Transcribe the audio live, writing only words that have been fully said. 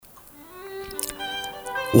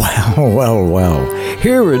Well.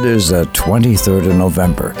 Here it is, the 23rd of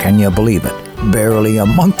November. Can you believe it? Barely a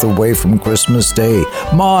month away from Christmas Day.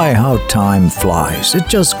 My, how time flies. It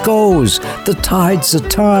just goes. The tides of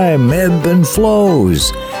time ebb and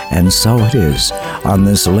flows. And so it is. On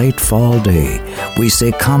this late fall day, we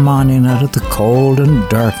say come on in out of the cold and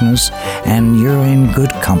darkness, and you're in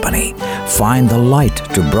good company. Find the light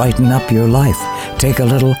to brighten up your life. Take a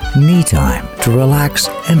little me time to relax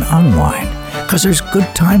and unwind, 'cause there's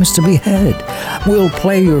good times to be had. We'll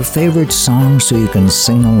play your favorite songs so you can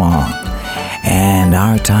sing along, and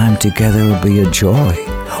our time together will be a joy.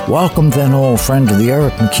 Welcome then, old friend, to the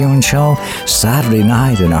Eric MacEwen Show, Saturday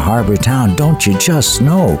night in a harbor town. Don't you just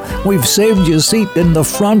know we've saved you a seat in the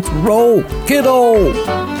front row, kiddo?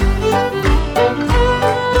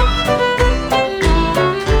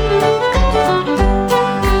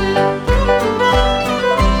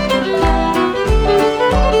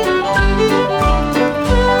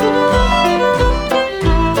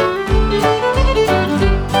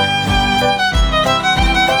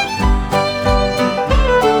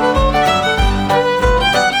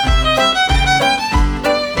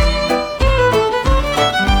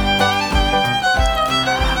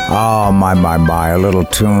 Oh, my, a little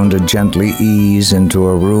tune to gently ease into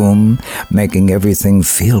a room, making everything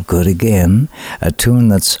feel good again. A tune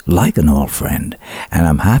that's like an old friend. And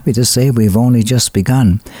I'm happy to say we've only just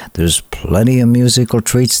begun. There's plenty of musical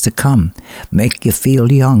treats to come. Make you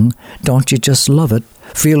feel young. Don't you just love it?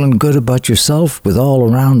 Feeling good about yourself with all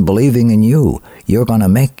around believing in you. You're gonna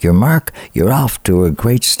make your mark. You're off to a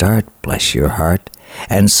great start. Bless your heart.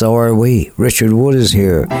 And so are we. Richard Wood is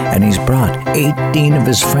here, and he's brought 18 of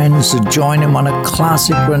his friends to join him on a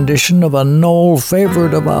classic rendition of an old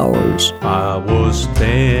favorite of ours. I was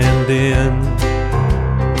standing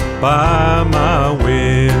by my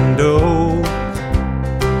window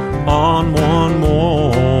on one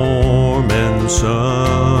warm and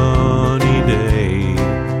sunny day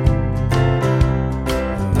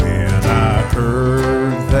when I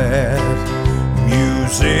heard that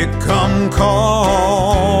music come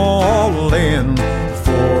calling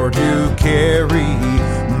for to carry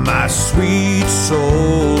my sweet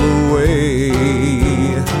soul away.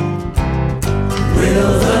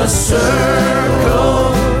 Will the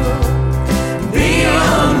circle be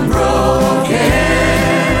unbroken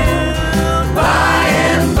by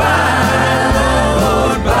and by,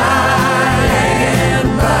 Lord, by and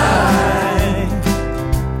by?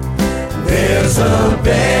 There's a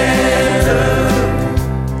better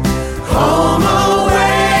home awaiting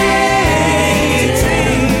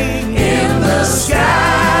in the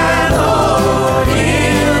sky, Lord,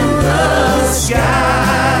 in the sky.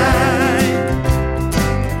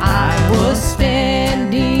 I was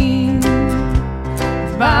standing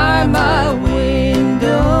by my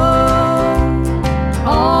window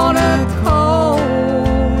on a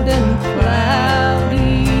cold and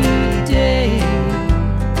cloudy day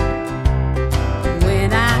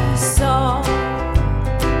when I saw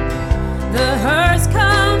the hearse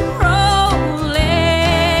come rolling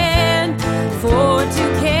for to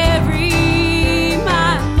carry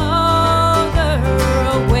my mother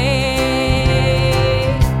away.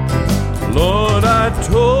 Lord, I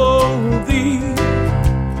told thee,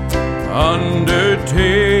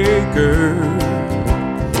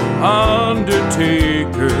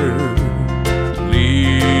 Undertaker,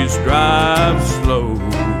 please drive slow.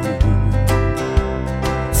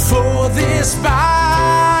 For this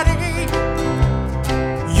body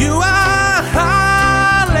you are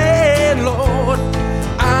howling, Lord.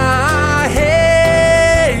 I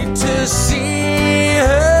hate to see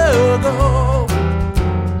her go.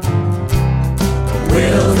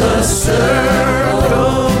 Will the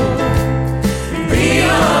circle be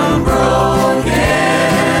unbroken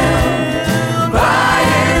by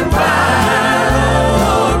and by,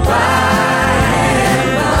 Lord, by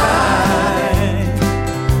and by?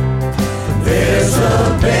 There's a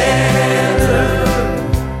better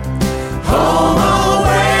home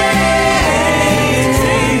awaiting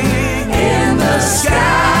in the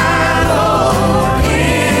sky, Lord,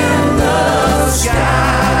 in the sky.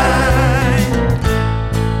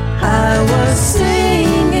 I was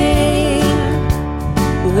singing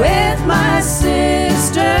with my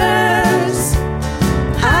sisters.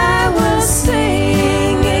 I was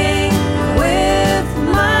singing with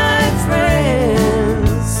my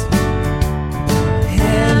friends,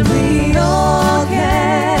 and we all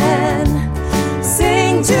can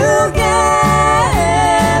sing together,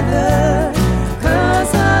 'cause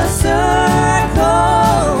the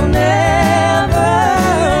circle never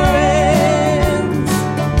ends.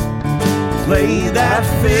 Play that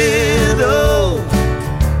fiddle,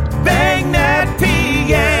 bang that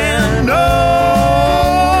piano.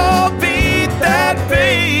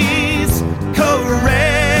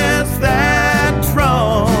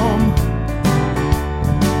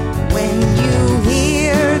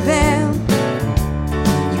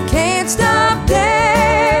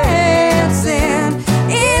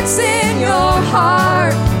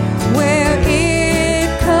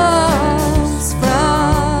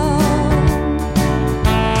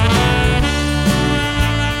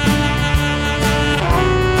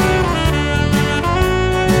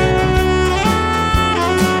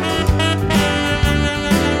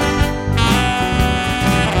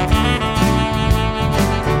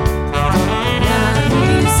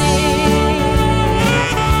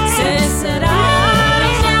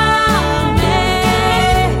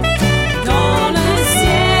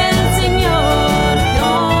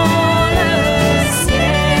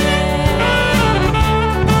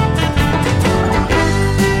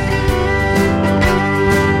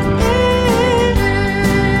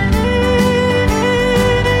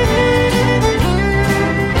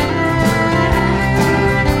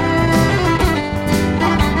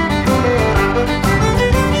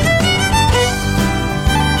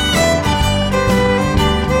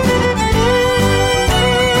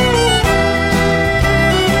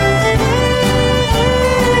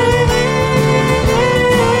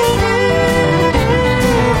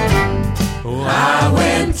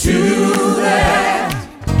 went to that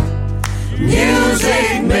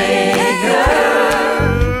music maker,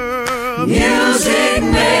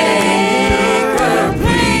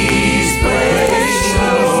 please play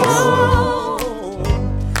slow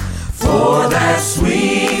for that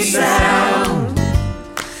sweet sound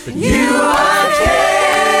you are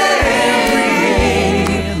carrying.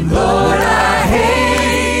 Lord, I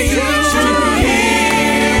hate to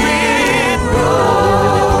hear it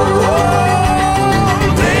roll.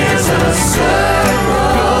 There's a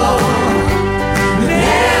circle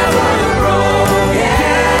never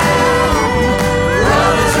broken.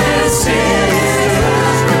 Brothers and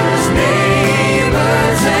sisters,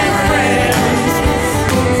 neighbors and friends,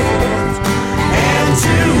 and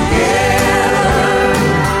together,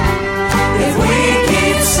 if we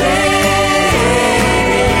keep singing,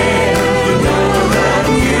 you know the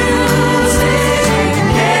music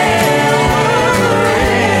never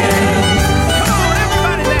ends.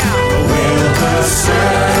 Will the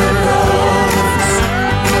circles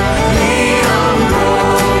be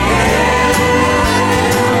unbroken?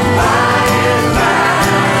 By and by,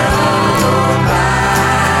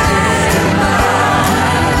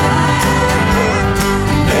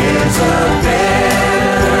 there's a better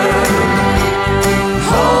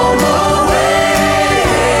home awaiting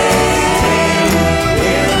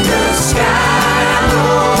in the sky,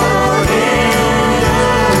 Lord, in the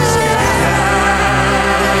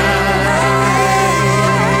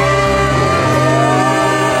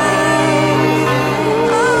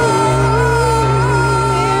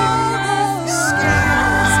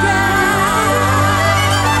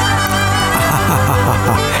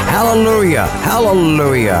Hallelujah,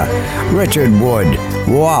 hallelujah. Richard Wood,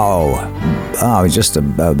 wow. Oh, just a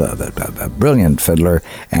brilliant fiddler,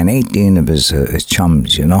 and 18 of his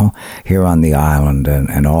chums, you know, here on the island,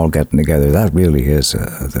 and all getting together. That really is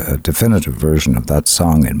a definitive version of that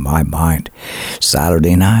song in my mind.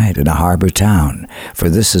 Saturday night in a harbour town, for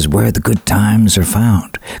this is where the good times are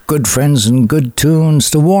found. Good friends and good tunes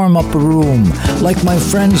to warm up a room, like my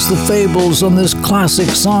friends the Fables on this classic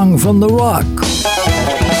song from The Rock.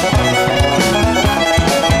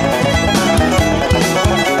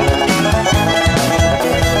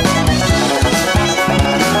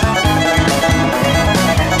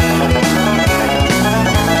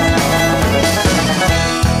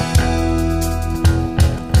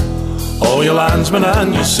 Oh, you landsmen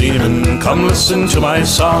and you seamen, come listen to my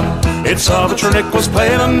song. It's of a trick was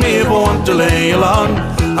played on me, but won't delay you long.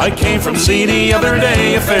 I came from sea the other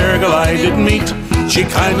day, a fair girl I did meet. She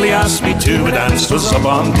kindly asked me to a dance, 'twas up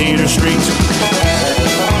on Peter Street.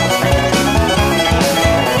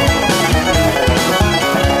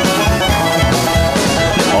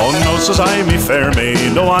 Oh no, says I, me fair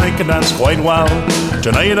maid, oh I can dance quite well.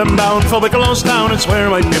 Tonight I'm bound for Wicklow's town, it's where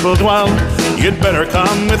my people dwell. You'd better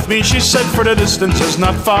come with me, she said, for the distance is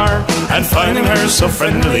not far. And finding her so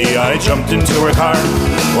friendly, I jumped into her car.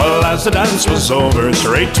 Well, as the dance was over,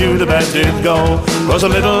 straight to the bed did go. 'Twas a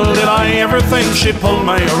little did I ever think she'd pull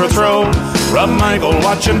my overthrow. Rub my gold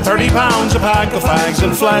watch and 30 pounds, a pack of fags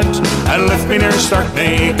and fled, and left me near stark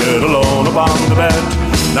naked alone upon the bed.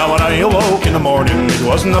 Now when I awoke in the morning, it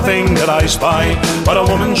was nothing that I spy, but a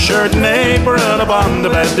woman's shirt and apron upon the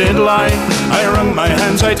bed did lie. I wrung my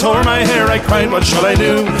hands, I tore my hair, I cried, what shall I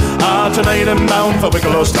do? Ah, tonight I'm bound for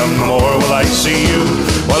Wicklow's town, no more will I see you.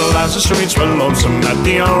 Well, as the streets were lonesome at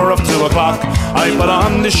the hour of 2 o'clock, I put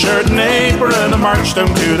on this shirt and apron and marched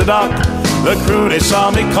down to the dock. The crew, they saw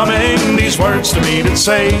me coming, these words to me did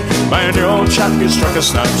say, my dear old chap, you struck a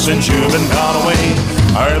snap since you've been gone away.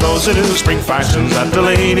 Are those the new spring fashions that the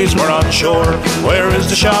ladies were on shore? Where is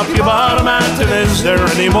the shop you bought 'em at, and is there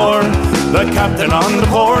any more? The captain on the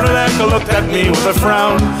quarterdeck looked at me with a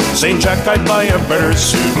frown, saying, Jack, I'd buy a better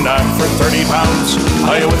suit and that for 30 pounds.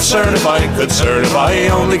 I would, sir, if I could, sir, if I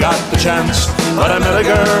only got the chance. But I met a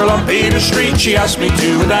girl on Peter Street, she asked me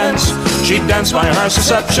to a dance. She'd dance my heart's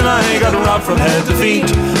reception, I got robbed from head to feet.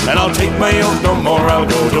 And I'll take my oath no more, I'll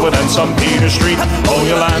go to a dance on Peter Street. Oh,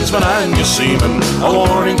 you landsmen and you seamen, a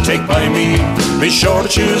warning take by me. Be sure to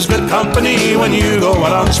choose good company when you go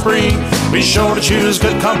out on spree. Be sure to choose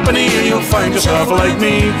good company or you'll find yourself like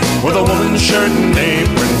me, with a woman's shirt and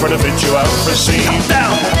apron for to fit you out for sea.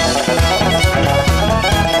 Down!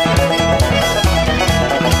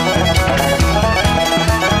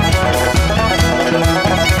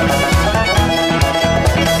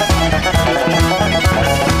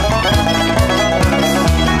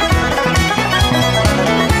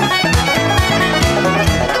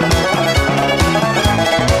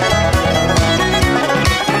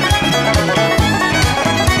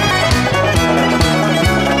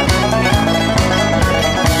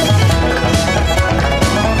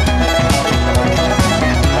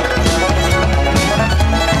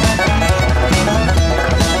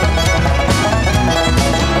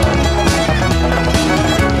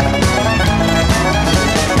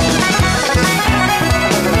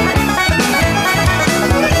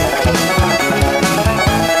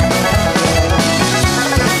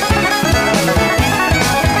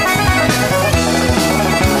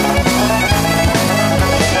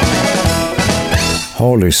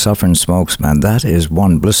 Holy suffering smokes, man. That is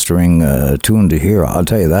one blistering tune to hear. I'll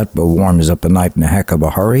tell you that, but warms up a night in a heck of a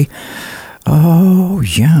hurry. Oh,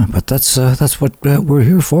 yeah, but that's what we're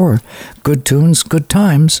here for. Good tunes, good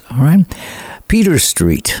times, all right? Peter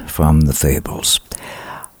Street from the Fables.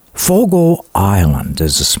 Fogo Island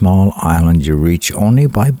is a small island you reach only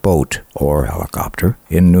by boat or helicopter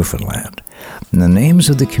in Newfoundland. And the names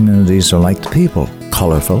of the communities are like the people,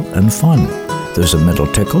 colorful and fun. There's a middle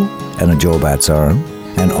tickle and a Jobat's arm,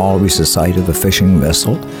 and always the sight of a fishing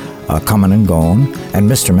vessel coming and going. And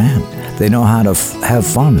Mr. Man, they know how to have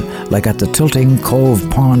fun, like at the Tilting Cove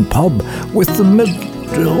Pond Pub with the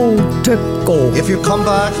middle tickle. If you come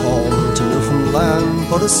back home to Newfoundland,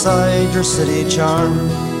 put aside your city charm.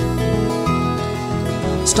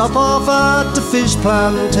 Stop off at the fish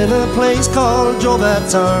plant in a place called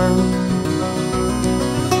Jobat's Arm.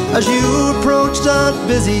 As you approach that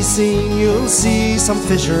busy scene, you'll see some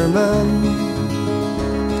fishermen,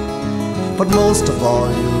 but most of all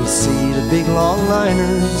you'll see the big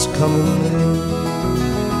longliners coming in.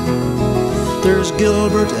 There's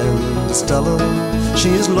Gilbert and Stella, she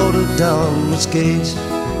is loaded down with skate,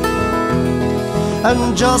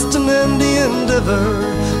 and Justin and the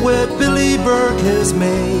Endeavour with Billy Burke his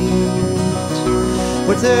mate.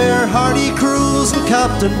 With their hardy crews and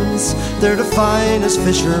captains, they're the finest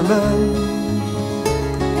fishermen,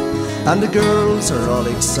 and the girls are all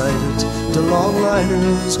excited, the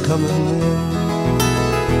longliners coming in.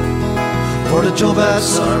 For the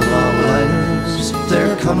Jobat's Arm longliners,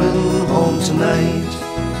 they're coming home tonight.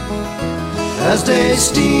 As they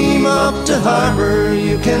steam up to harbour,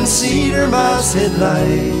 you can see their masthead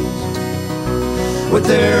light. With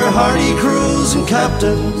their hardy crews and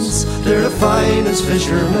captains, they're the finest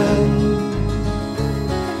fishermen,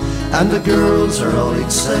 and the girls are all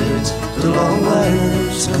excited, the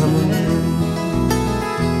longliners coming in.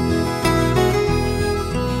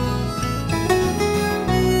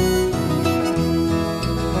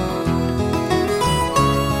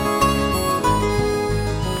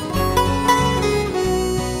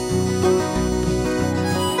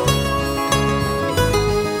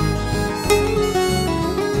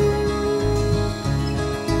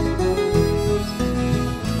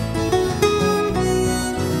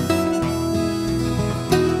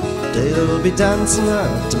 They'll be dancing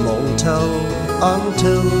at the motel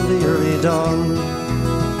until the early dawn,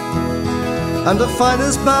 and the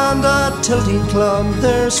finest band at Tilting Club,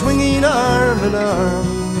 they're swinging arm in arm.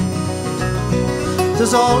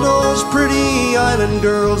 There's all those pretty island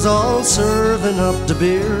girls all serving up the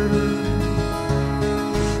beer,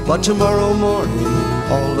 but tomorrow morning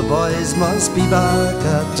all the boys must be back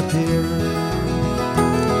at the pier.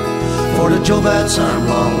 For the Jobat's Arm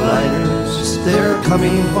longliners, they're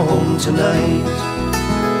coming home tonight.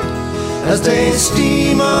 As they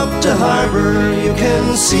steam up to harbour, you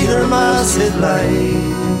can see their masthead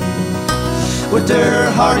light. With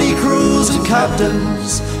their hardy crews and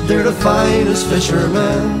captains, they're the finest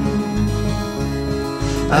fishermen,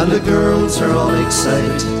 and the girls are all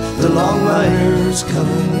excited, the longliners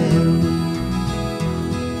coming in.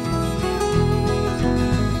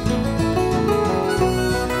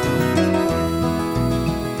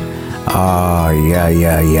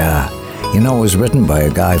 Yeah. You know, it was written by a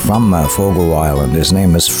guy from Fogo Island. His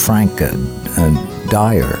name is Frank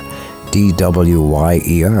Dwyer,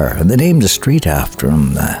 D-W-Y-E-R. And they named a street after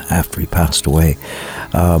him after he passed away.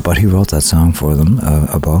 But he wrote that song for them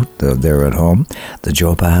about they're at home. The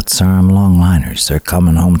Jobat's Arm longliners, they're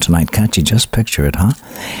coming home tonight. Can't you just picture it, huh?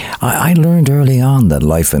 I learned early on that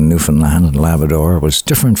life in Newfoundland and Labrador was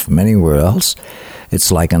different from anywhere else.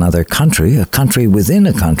 It's like another country, a country within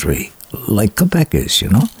a country, like Quebec is, you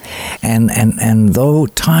know. And though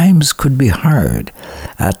times could be hard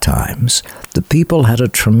at times, the people had a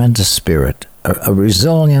tremendous spirit, a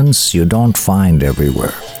resilience you don't find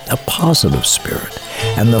everywhere, a positive spirit.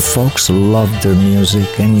 And the folks loved their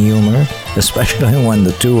music and humor, especially when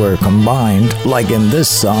the two are combined, like in this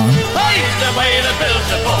song. Eyes the way that builds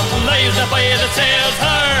the boat, eyes the way that sails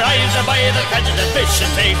her, eyes the way that catches the fish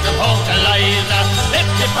and takes them home to Liza. Hip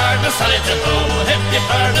dip the solid to bow, hip dip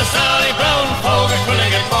the solid brown, Fogo,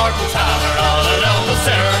 Quilligan, Morton's hammer all around the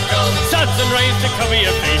circle. Suds and rice to cover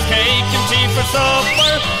your face, cake and tea for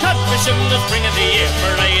supper, catfish in the spring of the year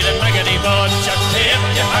for riding Maggedy Butcher. Hip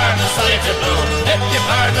dip the solid to bow, hip dip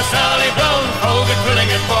the solid brown, Fogo,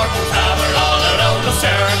 Quilligan, Morton's hammer all around the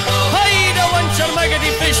circle. Hey, the one shall Maggedy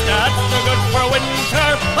fish, that's no good for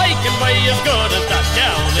winter. I can buy as good as that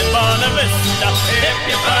down in Bonavista. Hip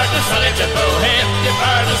dip the solid to bow, hip dip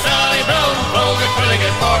the solid brown, Fogo,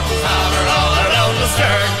 Quilligan, Morton's hammer all around the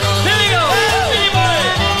circle. Here we go, Billy boy!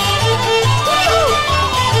 Woo!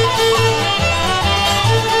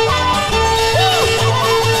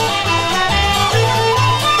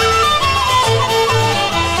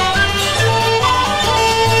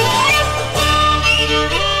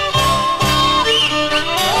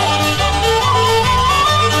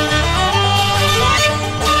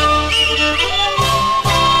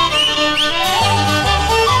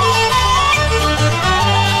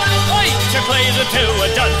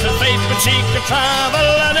 she could travel,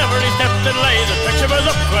 and every step that laid the picture was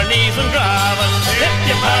up to her knees and gravel. If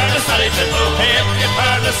you burn the Sally Tipple, if you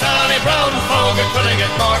burn the Sally Brown, Fogarty,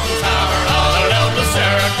 Quilligan, Morton's Hammer, all around the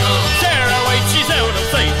circle. Sarah White, she's out of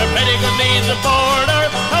sight, her petticoat needs a border.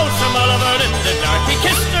 House from Oliver in the dark, he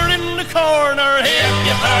kissed her in the corner. If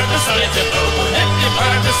you burn the Sally Tipple, if you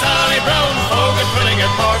burn the Sally Brown, Fogarty,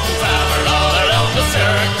 Quilligan, Morton's Hammer, all around the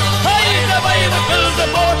circle. Eyes the way that fills the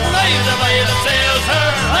Morton, eyes the way that sails her,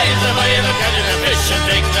 eyes the way that catches the fish and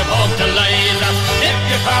takes them home to Liza. If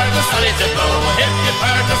you burn the Sally Tipple, if you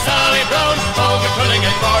burn the Sally Brown, Fogarty,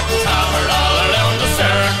 Quilligan, Morton's Hammer, all around the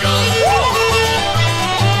circle.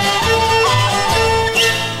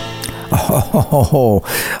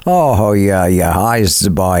 Oh, yeah, eyes to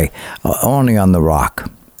buy, only on the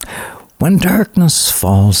rock. When darkness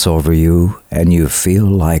falls over you and you feel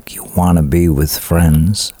like you want to be with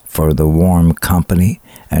friends for the warm company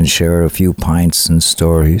and share a few pints and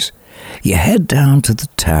stories, you head down to the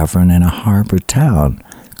tavern in a harbor town,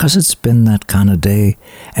 'cause it's been that kind of day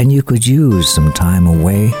and you could use some time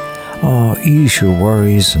away. Oh, ease your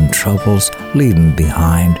worries and troubles, leave them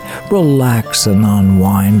behind. Relax and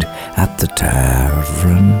unwind at the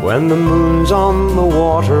tavern. When the moon's on the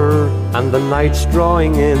water and the night's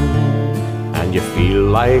drawing in, and you feel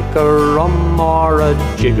like a rum or a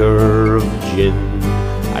jigger of gin,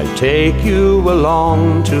 I'll take you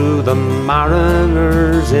along to the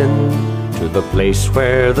Mariners' Inn, to the place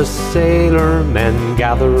where the sailor men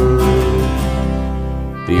gather.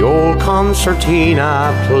 The old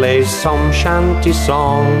concertina plays some shanty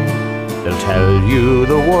song. They'll tell you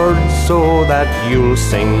the words so that you'll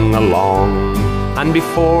sing along. And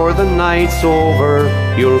before the night's over,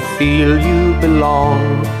 you'll feel you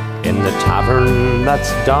belong in the tavern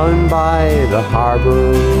that's down by the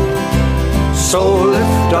harbour. So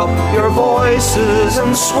lift up your voices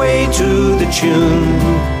and sway to the tune.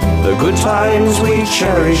 The good times we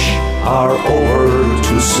cherish are over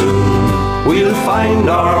too soon. We'll find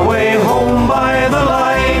our way home by the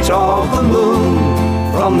light of the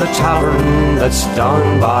moon, from the tavern that's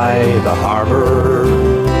down by the harbour.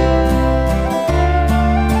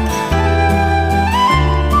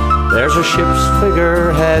 There's a ship's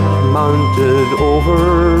figurehead mounted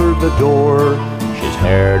over the door. She's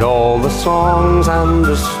heard all the songs and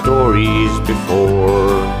the stories before.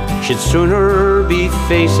 She'd sooner be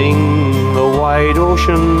facing the wide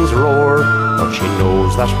ocean's roar, but she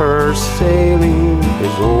knows that her sailing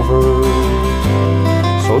is over.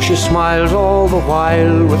 So she smiles all the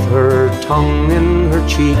while with her tongue in her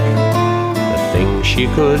cheek, the things she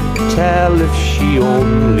could tell if she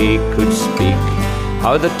only could speak.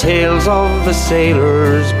 How the tales of the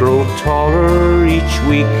sailors grow taller each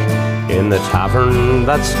week in the tavern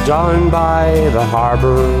that's down by the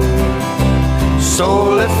harbour. So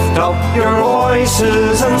lift up your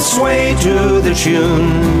voices and sway to the tune.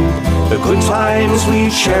 The good times we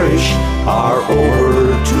cherish are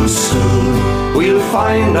over too soon. We'll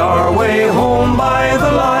find our way home by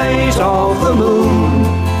the light of the moon,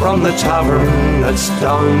 from the tavern that's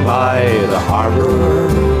down by the harbour.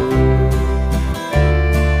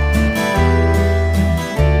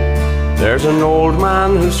 There's an old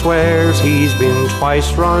man who swears he's been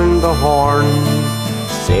twice round the Horn.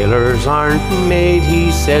 Sailors aren't made,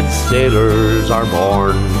 he said, sailors are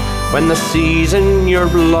born. When the sea's in your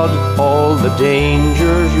blood, all the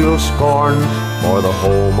dangers you'll scorn, for the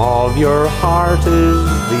home of your heart is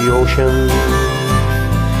the ocean.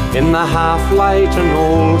 In the half-light an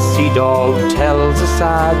old sea dog tells a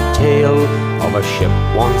sad tale of a ship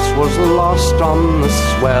once was lost on the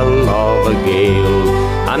swell of a gale,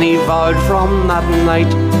 and he vowed from that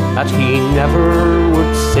night that he never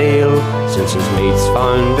would sail, since his mates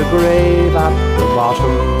found a grave at the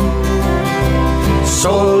bottom.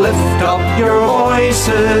 So lift up your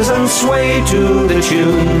voices and sway to the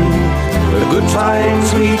tune. The good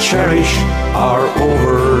times we cherish are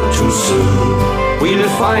over too soon. We'll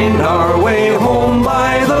find our way home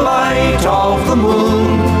by the light of the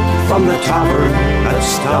moon, from the tavern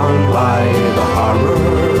that's down by the harbour.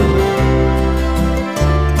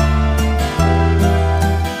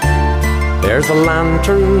 There's a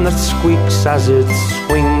lantern that squeaks as it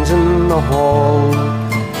swings in the hall,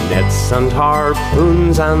 nets and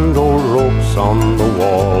harpoons and old ropes on the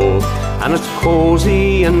wall, and it's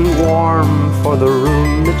cozy and warm, for the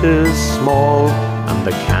room it is small, and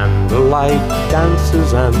the candlelight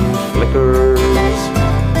dances and flickers,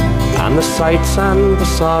 and the sights and the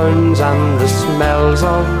sounds and the smells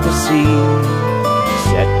of the sea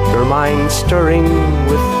set your mind stirring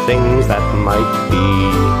with things that might be.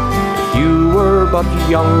 If you were but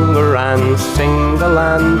younger and single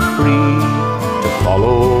and free, to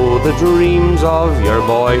follow the dreams of your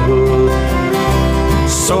boyhood.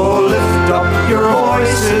 So lift up your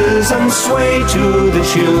voices and sway to the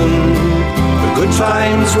tune. The good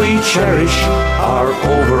times we cherish are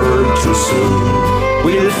over too soon.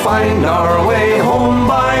 We'll find our way home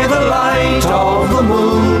by the light of the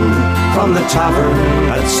moon, from the tavern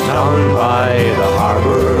that's down by the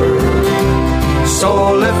harbour.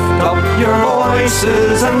 So lift up your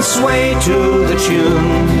voices and sway to the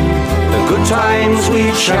tune. The good times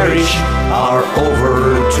we cherish are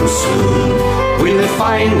over too soon. We'll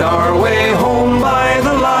find our way home by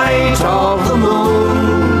the light of the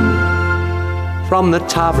moon, from the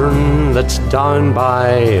tavern that's down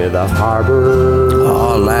by the harbour.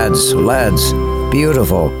 Oh, lads,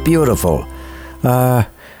 beautiful, beautiful.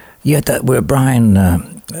 We're Brian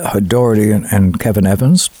Doherty and Kevin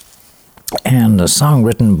Evans, and a song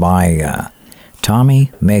written by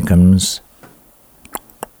Tommy Macon's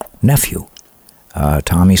nephew,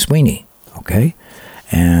 Tommy Sweeney. Okay,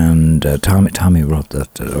 and Tommy wrote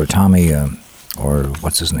that, or Tommy, or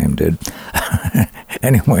what's his name did.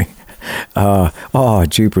 Anyway.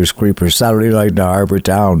 Jeepers creepers, Saturday night in the Harbour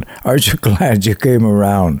Town. Aren't you glad you came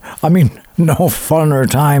around? I mean, no funner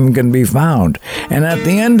time can be found. And at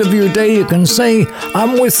the end of your day, you can say,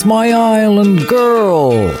 I'm with my island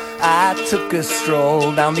girl. I took a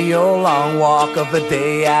stroll down the old long walk of the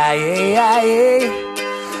day.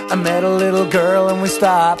 I met a little girl and we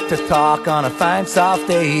stopped to talk on a fine soft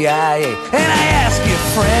day. And I asked you,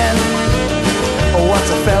 friend, what's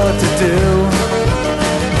a fella to do?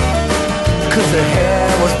 'Cause her hair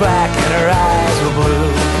was black and her eyes were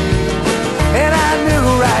blue. And I knew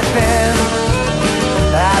right then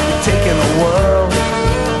I'd be taking the world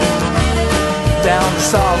down to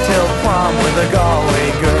Salt Hill Prom with a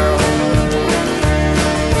Galway girl.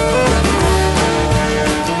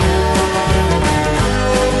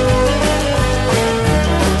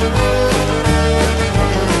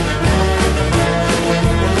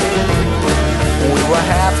 We were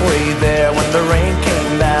halfway there when the rain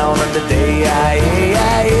came down on the day.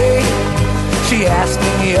 She asked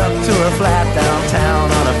me up to her flat downtown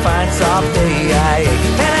on a fine soft day.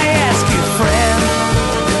 And I asked you, friend,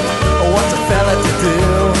 what's a fella to do?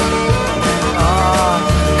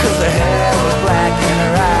 'Cause her hair was black and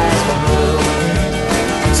her eyes were blue.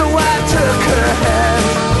 So I took her hand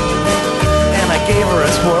and I gave her a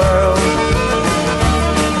swirl,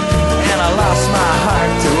 and I lost my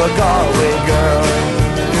heart to a Galway girl.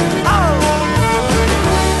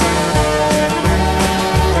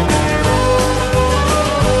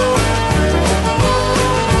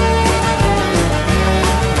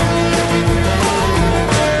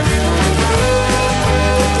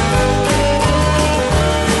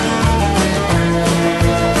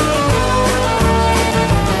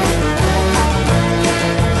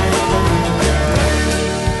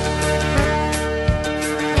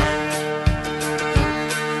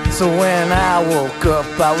 So when I woke up,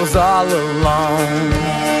 I was all alone,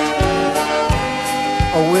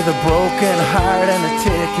 with a broken heart and a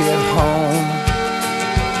ticket home.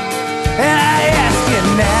 And I ask you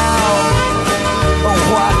now,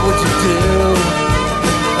 what would you do?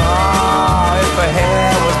 If her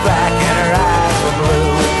hair was black and her eyes were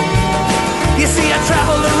blue. You see, I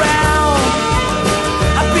traveled around,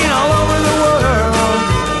 I've been all over the world,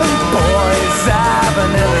 and boys, I've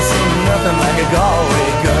never seen nothing like a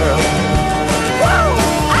Galway girl.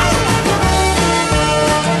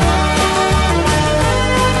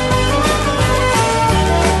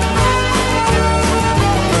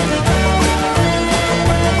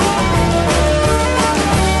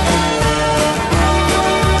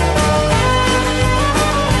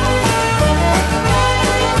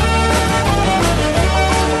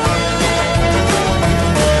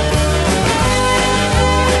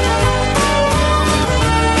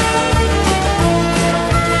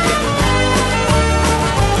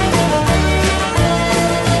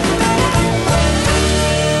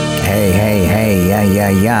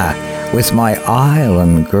 With my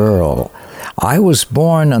island girl. I was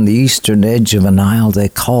born on the eastern edge of an isle they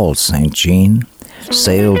called St. Jean.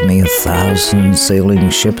 Sailed me 1,000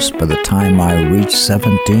 sailing ships by the time I reached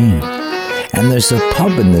 17. And there's a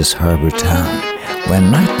pub in this harbour town.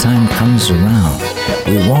 When nighttime comes around,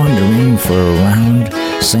 we wander in for a round,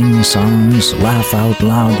 sing songs, laugh out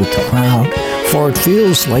loud with the crowd, for it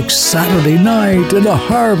feels like Saturday night in a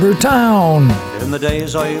harbour town. In the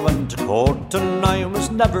days I went to court, and I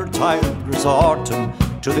was never tired resorting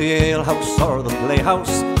to the alehouse or the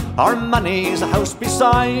playhouse, or many's a house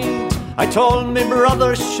beside. I told me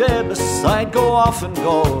brother Seamus I'd go off and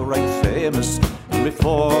go right famous, and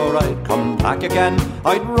before I'd come back again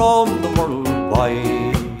I'd roam the world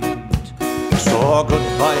wide. So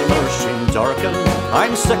goodbye, Mersheen Durkin,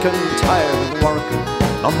 I'm sick and tired of working.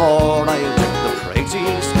 No more I'll take the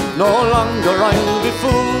praises, no longer I'll be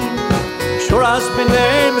fooled. Sure as my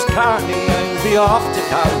name is Carney, I'll be off to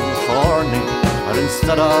California. But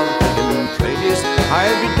instead of digging praises,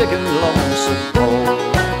 I'll be digging lumps of gold.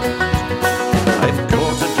 I've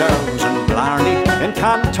courted girls in Blarney, in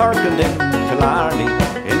Canturk and in Killarney,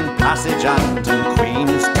 in Passage and in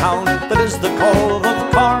Queenstown, that is the Cove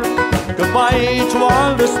of Cork. Goodbye to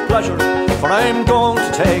all this pleasure, for I'm going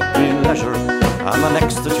to take me leisure. And the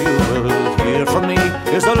next that you will hear from me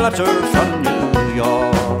is a letter from New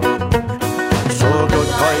York. So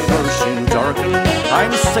goodbye, Mersheen Durkin,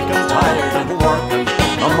 I'm sick and tired of working.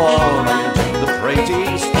 No more I'll do the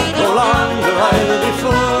praities, no longer I'll be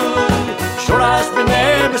fooled. Sure as my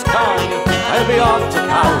name is Carney, I'll be off to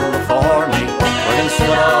California. But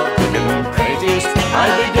instead of digging praities,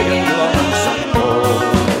 I'll be digging lumps of gold.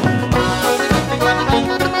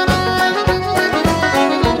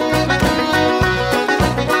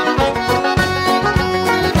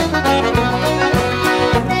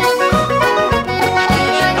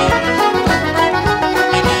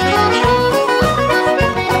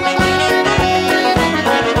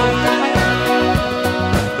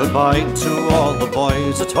 Goodbye to all the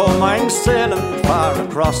boys at home, I'm sailing far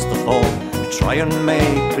across the foam to try and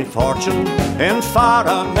make me fortune in far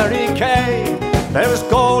America. There's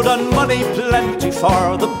gold and money plenty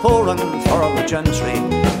for the poor and for the gentry,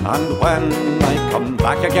 and when I come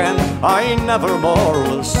back again, I never more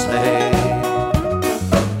will say.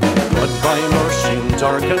 Goodbye, Mersheen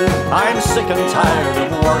Durkin, I'm sick and tired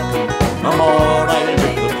of working. No more I'll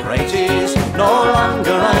do the praities, no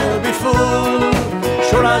longer I'll be fooled.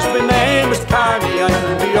 Sure as my name is Carney,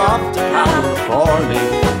 I'll be off to California.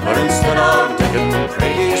 But instead of digging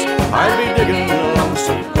prairies, I'll be digging lumps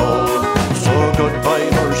of gold. So goodbye,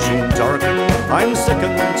 Mersheen Durkin, I'm sick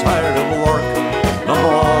and tired of working. No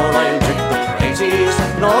more I'll dig the prairies,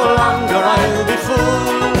 no longer I'll be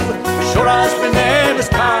fooled. Sure as my name is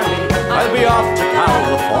Carney, I'll be off to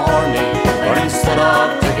California. But instead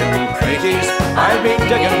of digging prairies, I'll be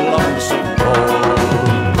digging lumps of gold.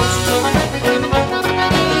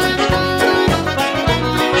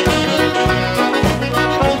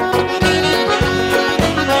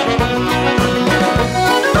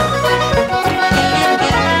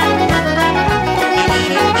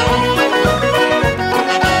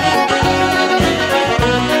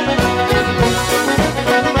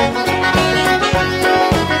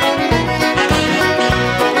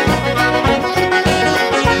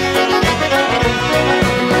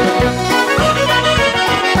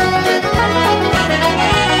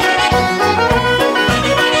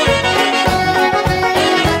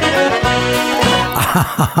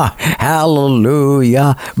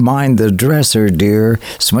 Hallelujah. Mind the dresser, dear,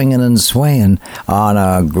 swinging and swaying on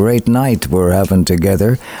a great night we're having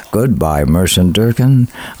together. Goodbye, Mersheen Durkin,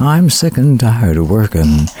 I'm sick and tired of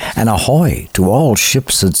working. And ahoy to all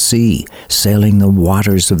ships at sea, sailing the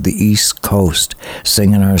waters of the East Coast,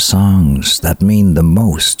 singing our songs that mean the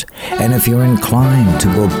most. And if you're inclined to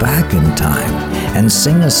go back in time and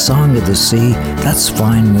sing a song of the sea, that's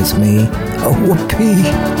fine with me. Oh, whoopee.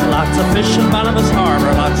 Lots of fish in Bottomless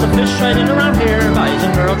Harbor, lots of fish right in around here. Guys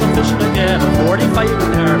and girls are fishing again, 45 in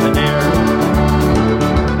Hermanair.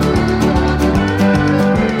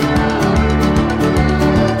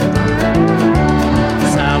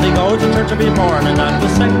 Sally goes in church every morning, and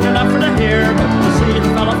was singing enough for to hear. But to see the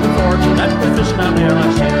fella from Fortune that was fishing down here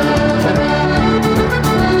last year.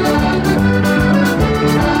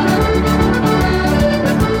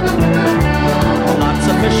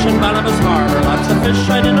 Fish in Bottomless Harbor, lots of fish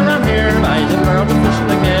right in around here. Guys and girls are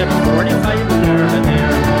fishing again, 45 in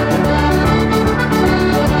Hermanair.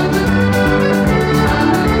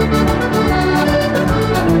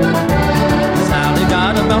 Sally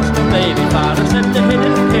got a Boston baby, father said that he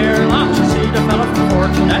didn't care. Long she see the fella from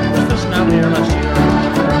Fortune that was fishing down here last year.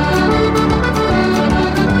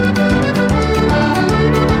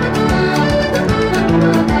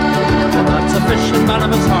 Lots of fish in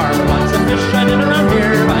Bottomless Harbor, lots of fish right in around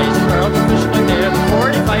here. Guys and girls are fishing again,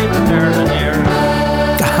 45 in Hermanair.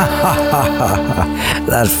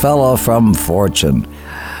 That fellow from Fortune.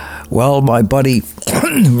 Well, my buddy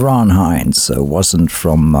Ron Hines wasn't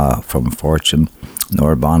from Fortune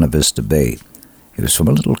nor Bonavista Bay. He was from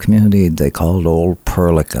a little community they called Old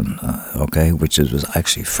Perlican, which was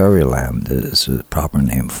actually Fairyland is the proper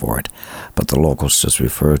name for it, but the locals just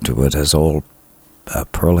refer to it as Old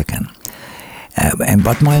Perlican.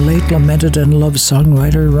 But my late lamented and loved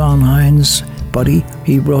songwriter Ron Hines, buddy,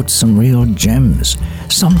 he wrote some real gems,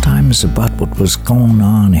 sometimes about what was going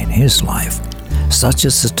on in his life, such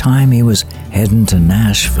as the time he was heading to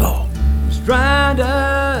Nashville.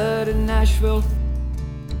 Stranded in Nashville,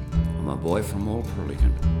 I'm a boy from old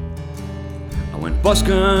Pearlican. I went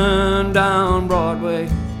busking down Broadway,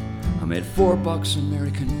 I made $4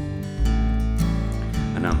 American.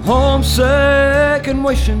 And I'm homesick and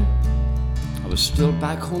wishing I was still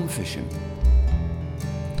back home fishing.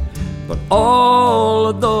 But all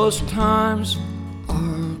of those times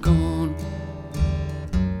are gone.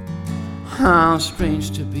 How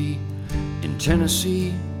strange to be in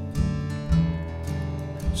Tennessee,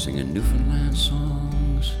 singing Newfoundland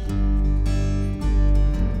songs.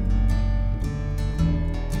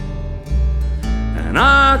 And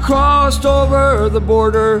I crossed over the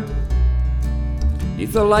border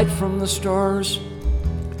neath the light from the stars.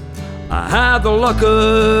 I had the luck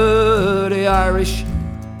of the Irish,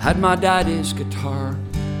 had my daddy's guitar.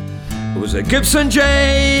 It was a Gibson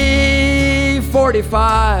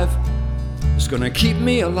J45. It's gonna keep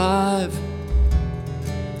me alive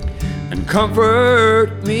and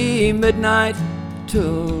comfort me midnight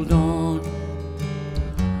till dawn.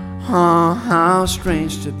 Oh, how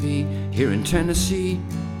strange to be here in Tennessee,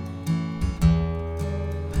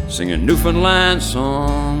 singing Newfoundland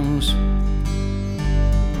songs.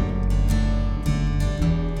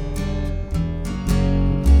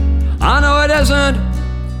 I know it isn't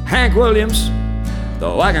Hank Williams,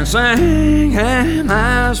 though I can sing him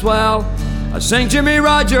as well. I sing Jimmy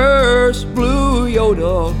Rogers, Blue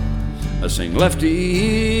Yodel, I sing Lefty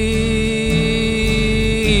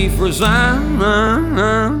Frizzan.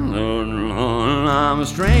 I'm a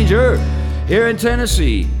stranger here in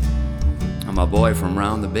Tennessee, I'm a boy from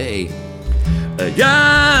round the bay.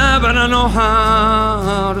 Yeah, but I know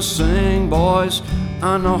how to sing, boys,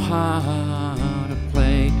 I know how to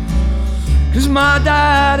play. 'Cause my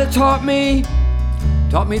daddy taught me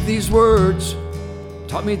these words,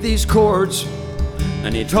 taught me these chords,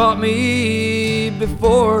 and he taught me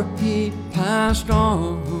before he passed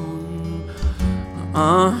on.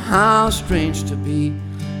 How strange to be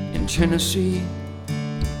in Tennessee,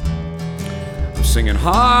 I'm singing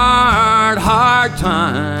hard, hard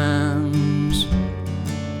times.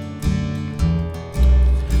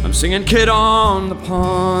 I'm singing Kid on the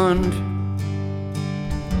Pond,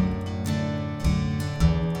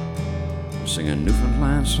 I'm singing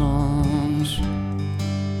Newfoundland songs.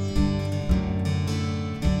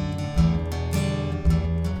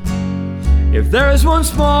 If there is one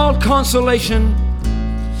small consolation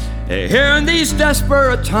here in these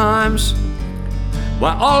desperate times,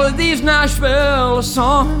 why all of these Nashville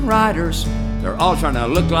songwriters, they're all trying to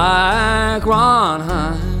look like Ron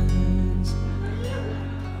Hines.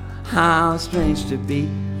 How strange to be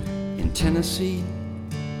in Tennessee,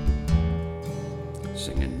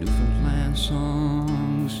 singing Newfoundland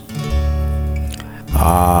songs.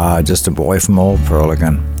 Just a boy from old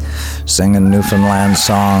Pearlican, singing Newfoundland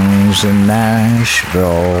songs in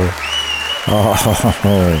Nashville.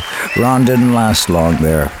 Oh, Ron didn't last long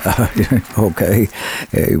there. Okay,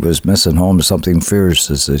 he was missing home something fierce,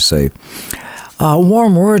 as they say. A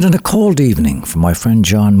warm word and a cold evening from my friend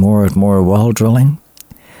John Moore at Moore Well Drilling.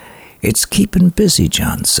 It's keeping busy,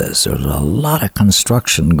 John says. There's a lot of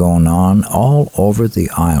construction going on all over the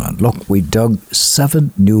island. Look, we dug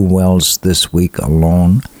 7 new wells this week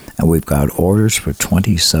alone, and we've got orders for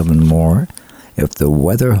 27 more. If the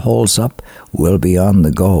weather holds up, we'll be on the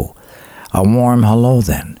go. A warm hello,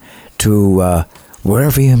 then, to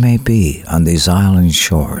wherever you may be on these island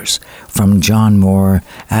shores, from John Moore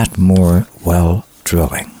at Moore Well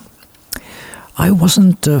Drilling. I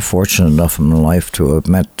wasn't fortunate enough in my life to have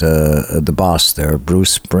met the boss there,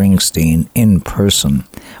 Bruce Springsteen, in person,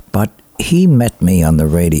 but he met me on the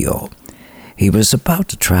radio. He was about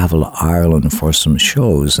to travel to Ireland for some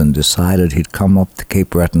shows and decided he'd come up to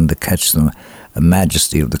Cape Breton to catch the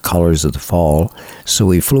majesty of the colours of the fall. So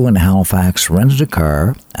he flew into Halifax, rented a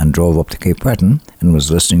car, and drove up to Cape Breton and was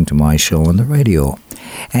listening to my show on the radio.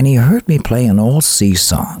 And he heard me play an old sea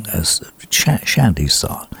song, a shanty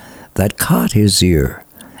song, that caught his ear.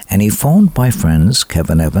 And he phoned my friends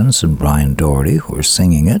Kevin Evans and Brian Doherty, who were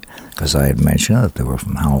singing it, because I had mentioned that they were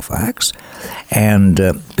from Halifax. And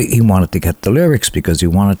he wanted to get the lyrics because he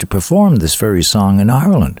wanted to perform this very song in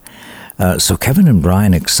Ireland. So Kevin and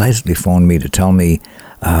Brian excitedly phoned me to tell me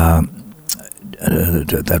that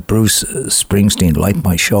Bruce Springsteen liked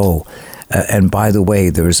my show. And by the way,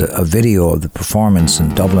 there's a video of the performance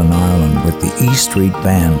in Dublin, Ireland with the E Street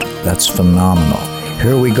Band. That's phenomenal.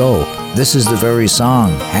 Here we go. This is the very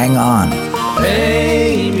song. Hang on.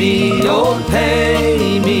 Pay me, oh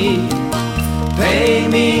pay me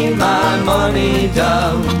my money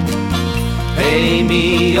down. Pay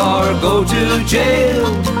me or go to jail.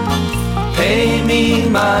 pay me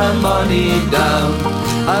my money down.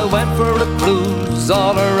 I went for a cruise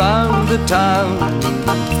all around the town.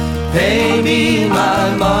 Pay me my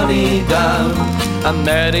money down. I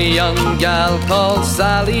met a young gal called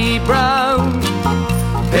Sally Brown.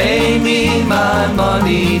 Pay me my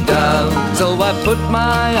money down. So I put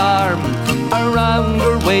my arm around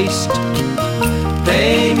her waist.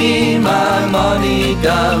 Pay me my money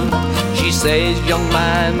down. She says, young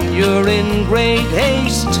man, you're in great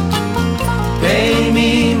haste. Pay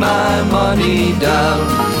me my money down.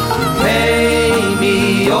 Pay me,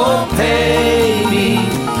 oh pay me.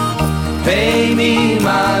 Pay me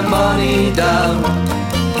my money down.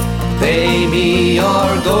 Pay me or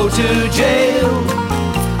go to jail.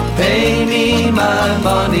 Pay me my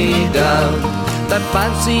money down. That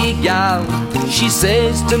fancy gal, she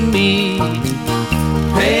says to me,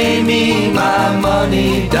 pay me my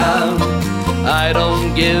money down. I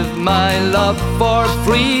don't give my love for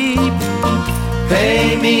free.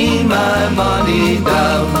 Pay me my money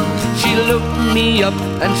down. She looked me up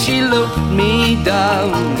and she looked me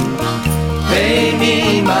down. Pay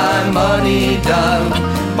me my money down.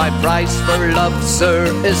 My price for love, sir,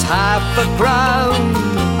 is £5.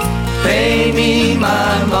 Pay me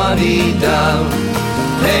my money down.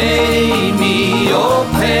 Pay me, oh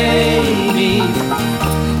pay me.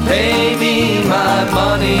 Pay me my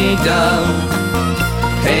money down.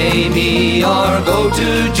 Pay me or go to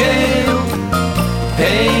jail.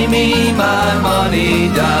 Pay me my money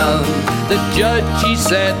down. The judge, he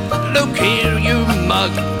said, look here, you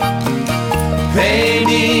mug. Pay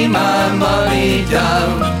me my money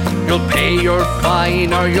down. You'll pay your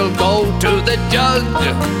fine or you'll go to the jug.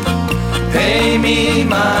 Pay me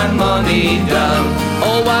my money down.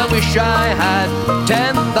 Oh, I wish I had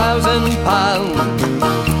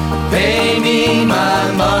 £10,000. Pay me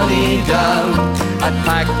my money down. I'd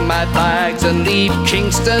pack my bags and leave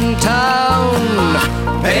Kingston town.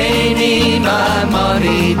 Pay me my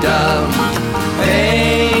money down.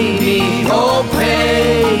 Pay me, oh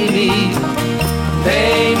pay me.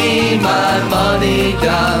 Pay me my money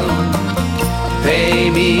down.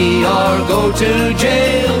 Pay me or go to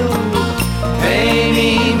jail. Pay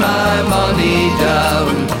me my money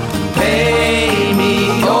down. Pay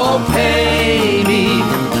me, oh pay me.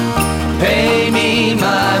 Pay me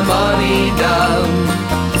my money down.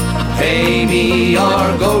 Pay me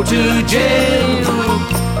or go to jail.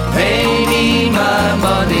 Pay me my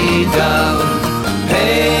money down.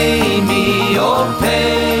 Pay me, oh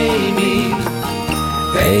pay me.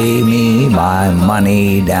 Pay me my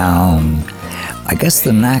money down. I guess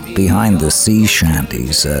the knack behind the sea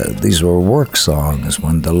shanties, these were work songs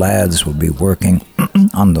when the lads would be working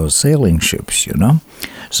on those sailing ships, you know?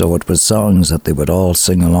 So it was songs that they would all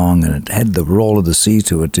sing along, and it had the roll of the sea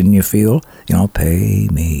to it, didn't you feel? You know, pay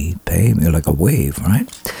me, like a wave, right?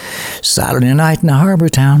 Saturday night in a harbour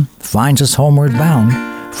town finds us homeward bound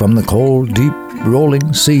from the cold, deep,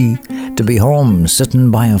 rolling sea, to be home sitting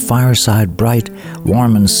by a fireside bright,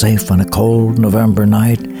 warm and safe on a cold November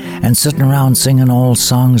night, and sitting around singing old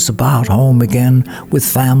songs about home again with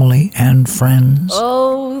family and friends.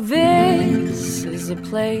 Oh, this is a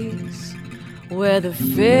place where the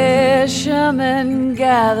fishermen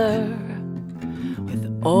gather with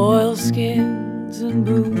oilskins and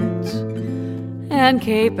boots and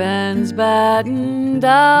cape ends battened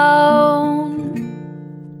down.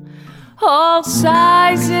 All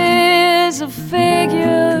sizes of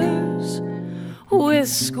figures with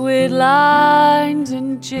squid lines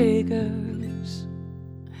and jiggers.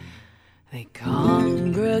 They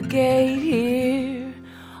congregate here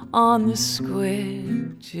on the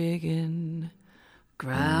squid jigging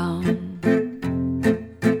ground.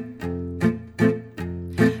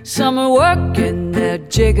 Some are working their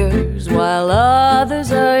jiggers while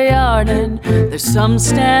others are yarning. There's some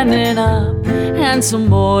standing up and some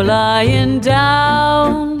more lying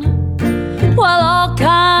down, while all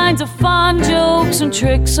kinds of fun jokes and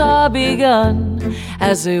tricks are begun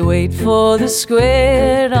as they wait for the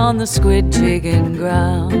squid on the squid jigging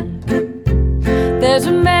ground. There's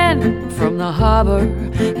men from the harbor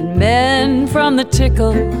and men from the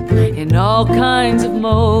tickle in all kinds of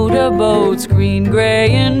motorboats, green,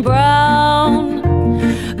 gray, and brown.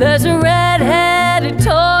 There's a red-headed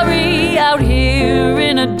Tory out here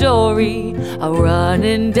in a dory,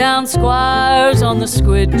 a-running down squires on the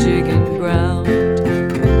squid jigging ground.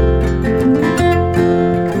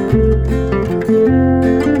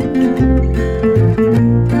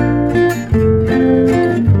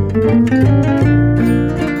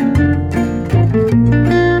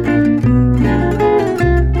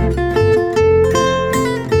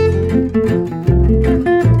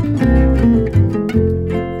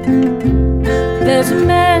 There's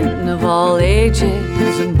men of of all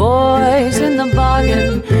ages and boys in the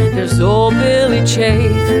bargain. There's old Billy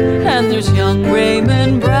Chafe and there's young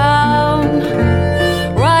Raymond Brown.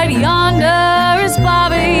 Right yonder is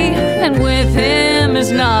Bobby, and with him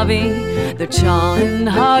is Nobby. They're chawing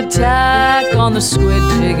hardtack on the squid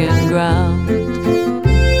jigging ground.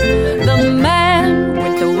 The man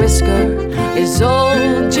with the whisker is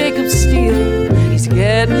old Jacob Steele. He's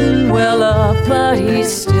getting well up, but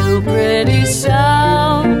he's still pretty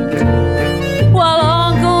sound. While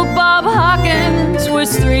Uncle Bob Hawkins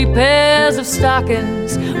wears 3 pairs of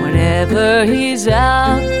stockings whenever he's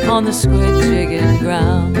out on the squid jigging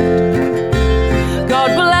ground.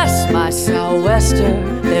 God bless my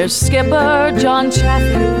sou'wester, there's Skipper John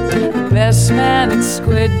Chaffee, the best man at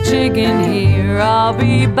squid jigging here, I'll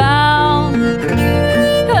be bound.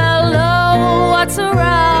 Hello, what's a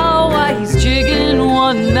row? Why, he's jigging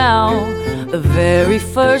one now, the very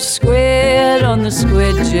first squid on the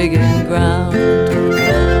squid jigging ground.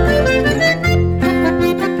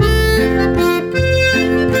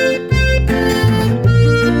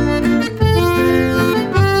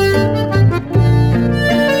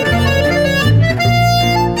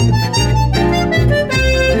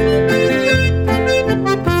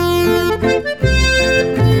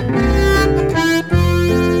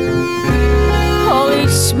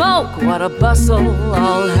 What a bustle,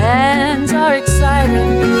 all hands are excited.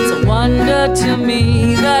 It's a wonder to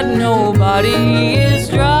me that nobody is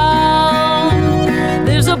drowned.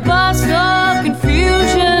 There's a bust of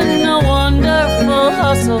confusion, a wonderful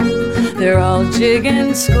hustle. They're all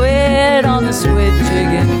jigging squid on the squid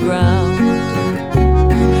jigging ground.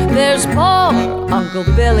 There's poor Uncle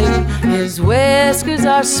Billy, his whiskers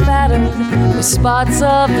are spattered with spots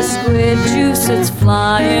of the squid juice that's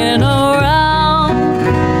flying around.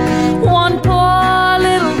 One poor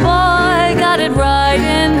little boy got it right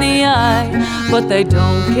in the eye, but they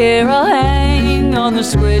don't care a hang on the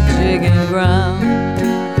squid jigging ground.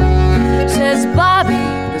 Says Bobby,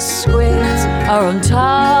 the squids are on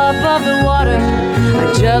top of the water.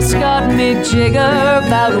 I just got me jigger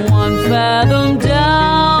about 1 fathom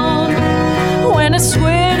down, when a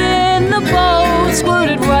squid in the boat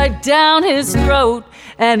squirted right down his throat,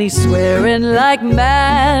 and he's swearing like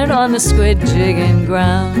mad on the squid jigging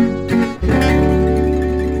ground.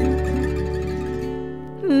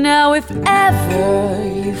 Now if ever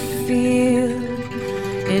you feel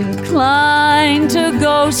inclined to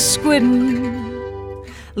go squidding,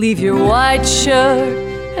 leave your white shirt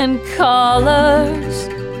and collars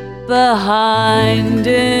behind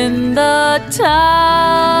in the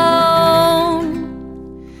town.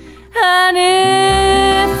 And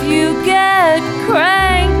if you get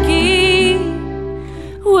cranky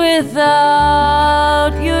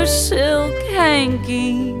without your silk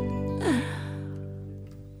hanky,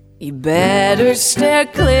 you better steer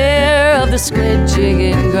clear of the squid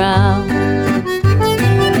jigging ground.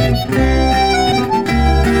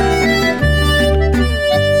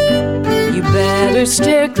 You better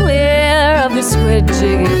steer clear of the squid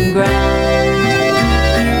jigging ground.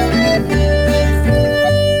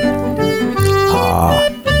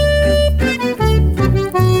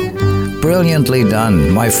 Brilliantly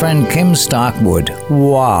done. My friend Kim Stockwood.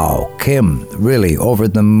 Wow, Kim, really over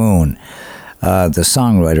the moon. The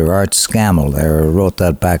songwriter Art Scammell there wrote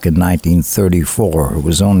that back in 1934. He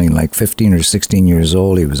was only like 15 or 16 years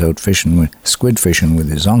old. He was out squid fishing with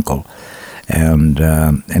his uncle, and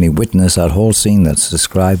he witnessed that whole scene that's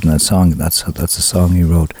described in that song. That's the song he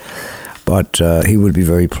wrote. But he would be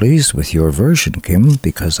very pleased with your version, Kim,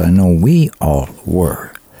 because I know we all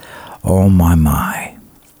were. Oh my.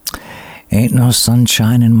 Ain't no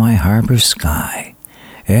sunshine in my harbor sky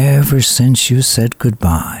ever since you said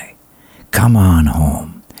goodbye. Come on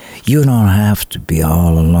home. You don't have to be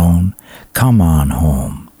all alone. Come on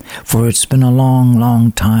home. For it's been a long,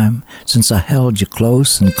 long time since I held you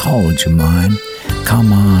close and called you mine.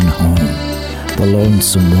 Come on home. The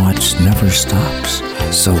lonesome watch never stops,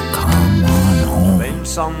 so come on home. Been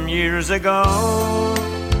some years ago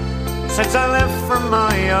since I left from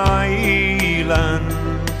my island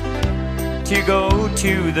to go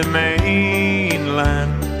to the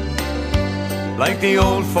mainland, like the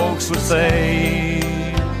old folks would say.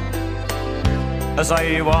 As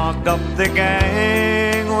I walked up the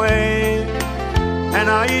gangway and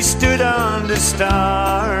I stood on the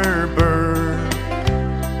starboard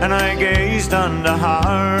and I gazed on the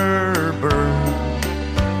harbour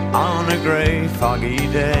on a grey foggy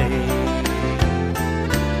day.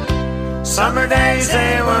 Summer days,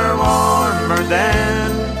 they were warmer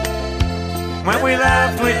then, when we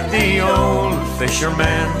laughed with the old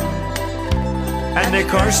fishermen, and they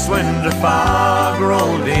cursed when the fog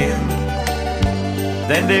rolled in.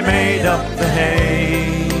 then they made up the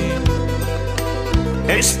hay.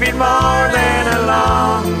 It's been more than a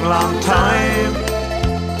long, long time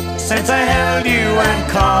since I held you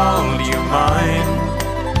and called you mine,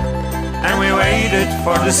 and we waited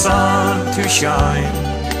for the sun to shine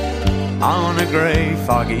on a grey,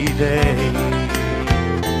 foggy day.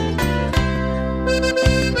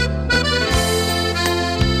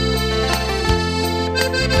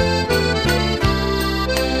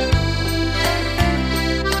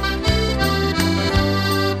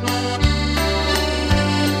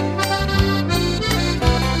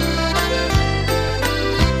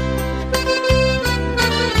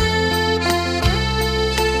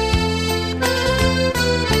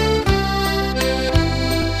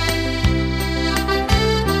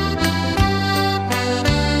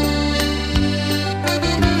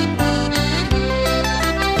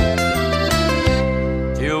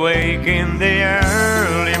 In the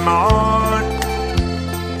early morn,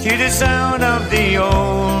 to the sound of the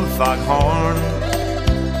old foghorn,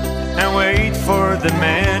 and wait for the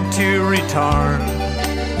men to return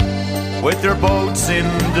with their boats in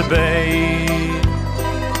the bay.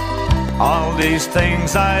 All these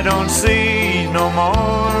things I don't see no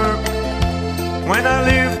more when I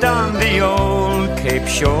lived on the old Cape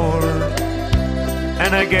shore,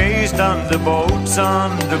 and I gazed on the boats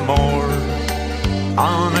on the moor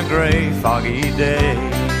on a grey, foggy day.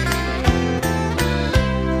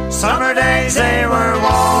 Summer days, they were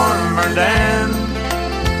warmer then,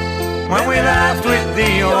 when we laughed with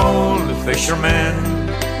the old fishermen,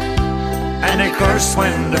 and they cursed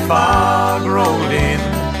when the fog rolled in,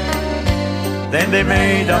 then they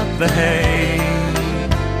made up the hay.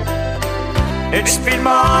 It's been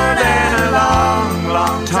more than a long,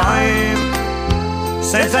 long time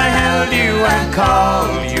since I held you and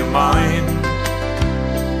called you mine,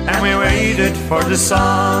 and we waited for the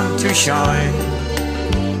sun to shine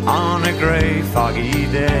on a grey, foggy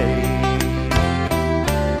day.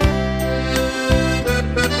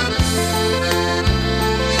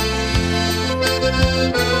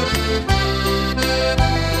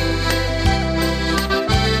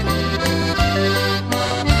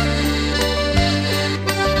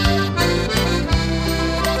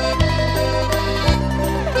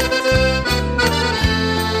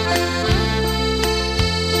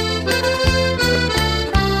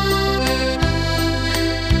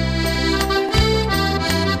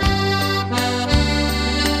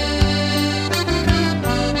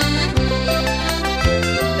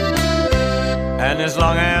 And as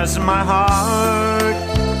long as my heart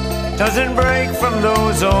doesn't break from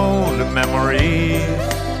those old memories,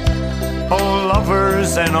 old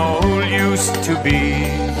lovers and old used to be,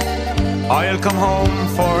 I'll come home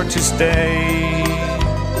for to stay.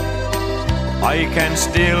 I can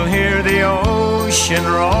still hear the ocean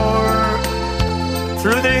roar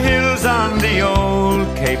through the hills on the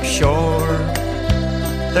old Cape shore.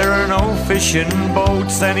 There are no fishing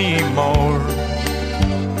boats anymore,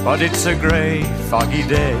 but it's a grey, foggy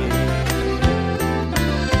day.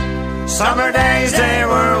 Summer days, they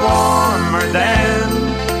were warmer then,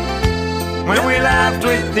 when we laughed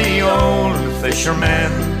with the old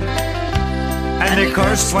fishermen, and they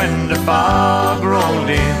cursed when the fog rolled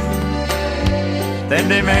in, then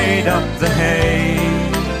they made up the hay.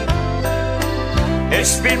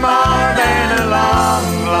 It's been more than a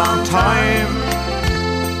long, long time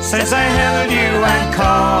since I held you and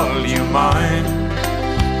called you mine,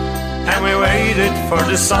 and we waited for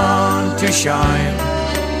the sun to shine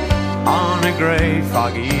on a grey,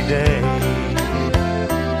 foggy day.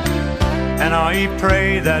 And I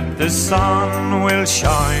pray that the sun will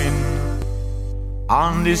shine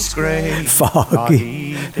on this grey,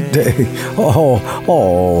 foggy day.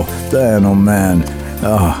 Oh, Dan, oh man.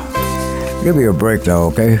 Give me a break now,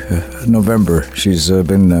 okay? November, she's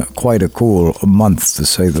been quite a cool month, to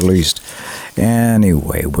say the least.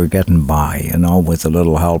 Anyway, we're getting by, with a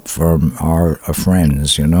little help from our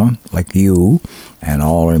friends, like you and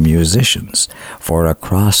all our musicians. For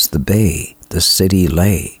across the bay, the city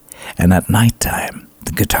lay, and at night time,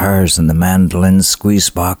 the guitars and the mandolins, squeeze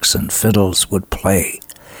box and fiddles would play.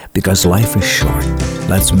 Because life is short,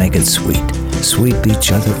 let's make it sweet. Sweep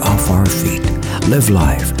each other off our feet. Live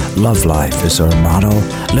life, love life is our motto.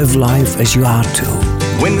 Live life as you ought to.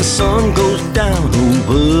 When the sun goes down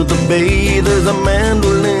over the bay, there's a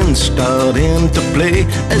mandolin starting to play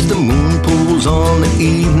as the moon pulls on the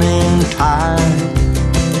evening tide.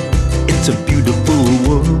 It's a beautiful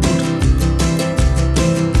world.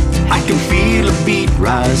 I can feel a beat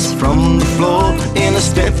rise from the floor in a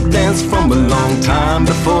step dance from a long time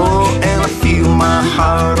before, and I feel my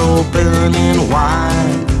heart opening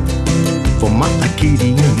wide for my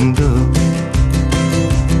Acadian girl.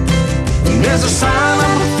 There's a sign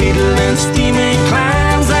of a fiddle and steaming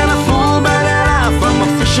clams and a full-bellied eye from a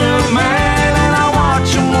fisherman, and I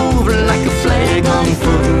watch her move like a flag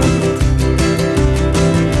unfurled.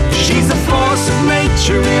 She's a force of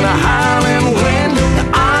nature in a howling wind, the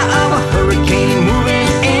eye of a hurricane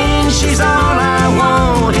moving in. She's all I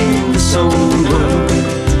want in this old world.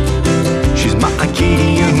 She's my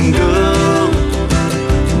Acadian girl,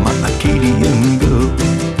 my Acadian girl.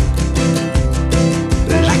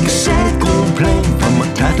 Like a sad gold plank from a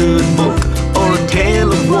tattered book, or a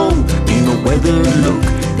tale of woe in a weathered look.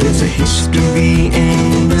 There's a history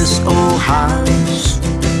in this old house,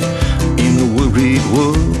 in the worried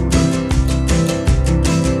world.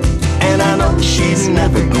 And I know she's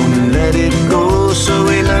never gonna let it go, so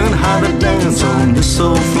we learn how to dance on this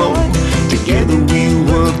old floor. Together we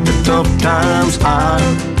work the tough times out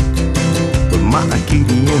with my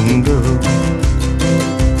Acadian girl.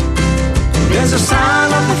 There's a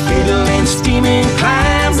sign of a fiddle and steaming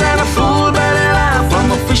clams and a full-bellied eye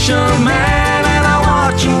from a fisherman, and I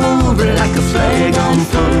watch you move like a flag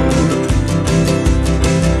unfurled.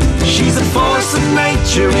 She's a force of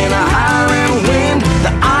nature in a howling wind,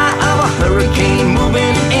 the eye of a hurricane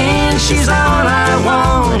moving in. She's all I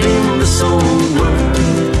want in this old world.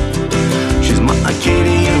 She's my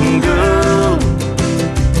Acadian girl.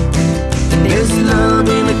 There's love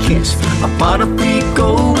in a kiss, a pot of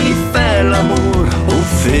pico, we fait l'amour, au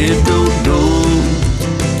fait dodo.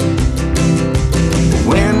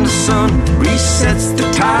 When the sun resets the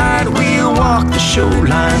tide, we'll walk the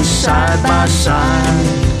shoreline side by side,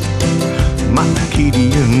 my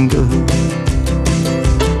Acadian girl.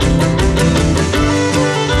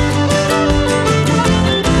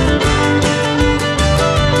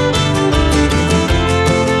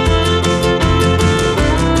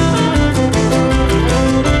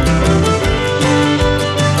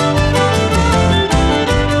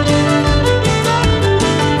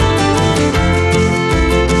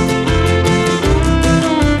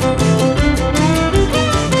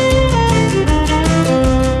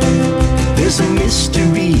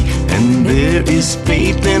 There is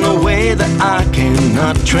faith in a way that I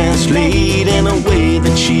cannot translate, in a way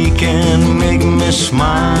that she can make me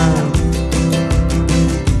smile.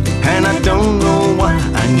 And I don't know why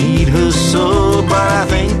I need her so, but I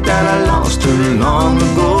think that I lost her long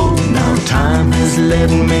ago. Now time has let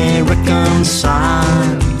me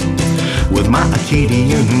reconcile with my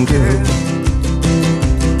Acadian girl.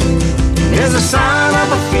 There's a sign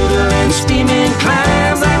of a fiddle and steaming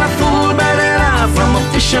clams and a full-bellied eye from a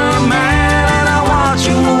fisherman, and I watch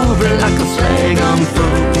you move like a flag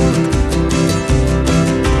unfurled.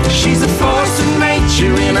 She's a force of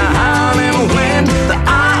nature in a howling wind, the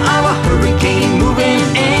eye of a hurricane moving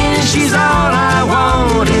in. She's all I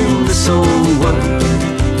want in this old world.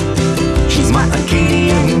 She's my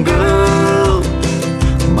Acadian girl,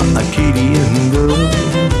 my Acadian girl.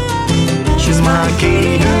 She's my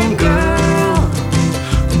Acadian girl,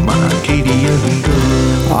 my Acadian girl.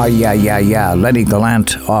 Oh, yeah. Lenny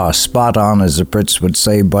Gallant, spot on, as the Brits would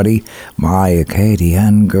say, buddy. My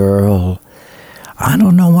Acadian girl. I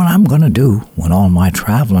don't know what I'm going to do when all my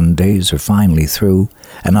traveling days are finally through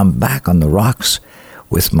and I'm back on the rocks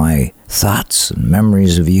with my thoughts and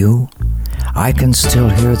memories of you. I can still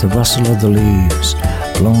hear the rustle of the leaves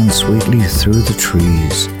blowing sweetly through the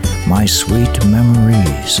trees. My sweet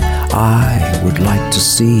memories, I would like to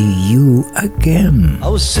see you again. I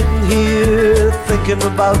was sitting here thinking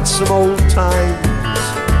about some old times and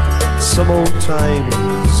some old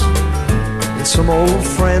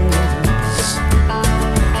friends,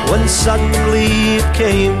 when suddenly it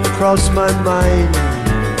came across my mind,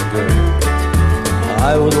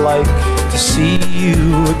 I would like to see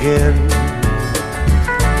you again.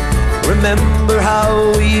 Remember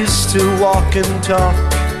how we used to walk and talk,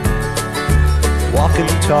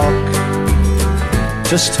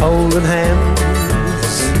 just holding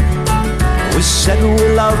hands. We said we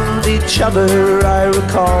loved each other, I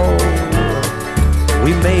recall.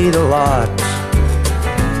 We made a lot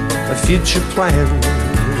of future plans,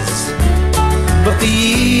 but the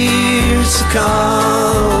years have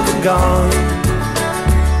come and gone,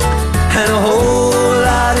 and a whole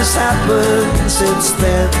lot has happened since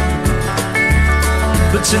then.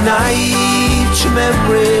 But tonight your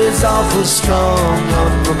memory's awful strong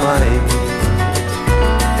on my mind,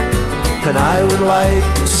 and I would like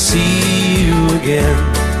to see you again.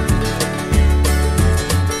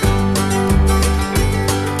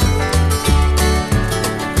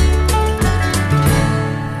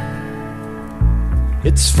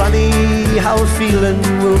 It's funny how a feeling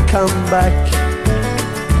will come back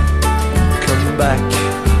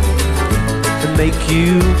and make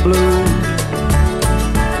you blue.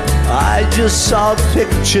 I just saw a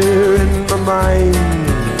picture in my mind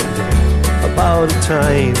about a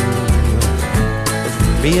time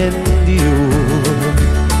of me and you.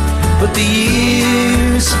 But the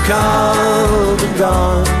years have come and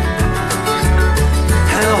gone,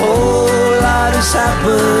 and a whole lot has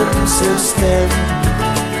happened since then.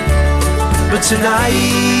 But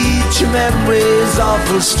tonight your memory's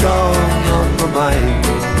awful strong on my mind,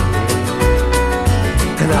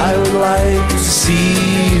 and I would like to see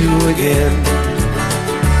you again.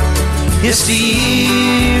 Yes, the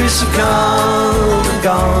years have come and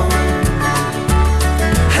gone,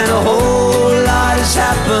 and a whole lot has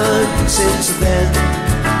happened since then.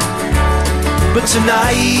 But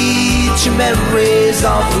tonight your memory's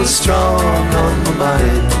awful strong on my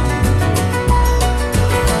mind,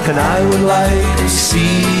 and I would like to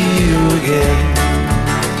see you again.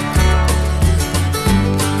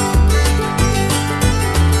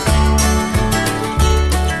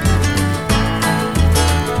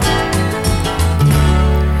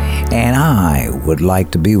 And I would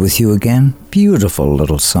like to be with you again. Beautiful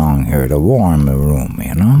little song here to warm the room,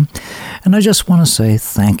 you know. And I just want to say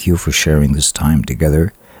thank you for sharing this time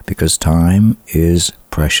together, because time is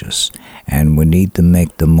precious and we need to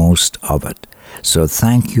make the most of it. So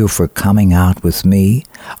thank you for coming out with me.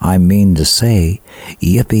 I mean to say,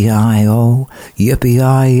 yippee-i-o,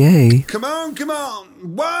 yippee-i-yay. Come on,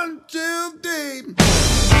 1, 2, 3.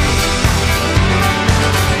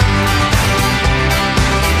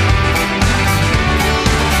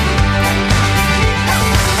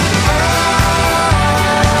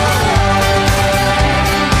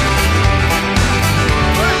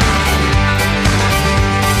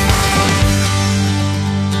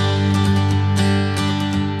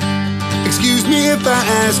 Excuse me if I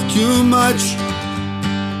ask too much,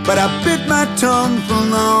 but I bit my tongue for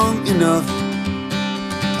long enough.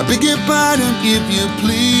 I beg your pardon if you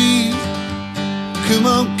please. Come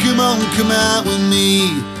on, come out with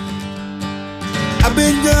me. I've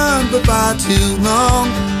been gone for far too long,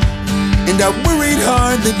 and I worried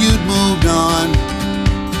hard that you'd moved on.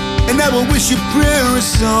 And I will wish you prayer, a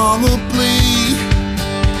song, or plea.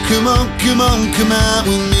 Come on, come out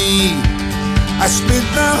with me. I spent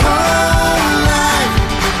my whole life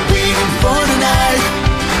waiting for tonight,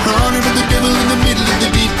 honoring the devil in the middle of the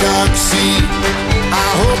deep dark sea. I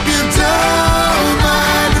hope you don't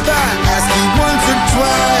mind if I ask you once or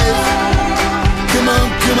twice. Come on,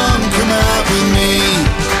 come out with me.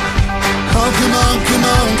 Oh, come on,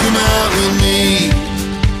 come out with me.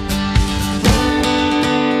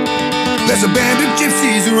 There's a band of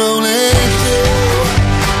gypsies rolling through.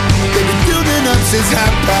 They've been building up since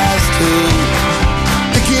 2:30.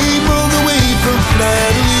 They came all the way from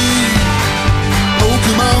Flattery. Oh,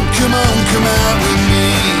 come out with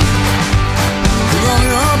me. We're on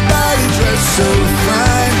our body dressed so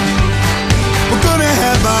fine. We're gonna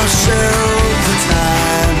have ourselves a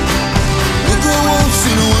time. We'll go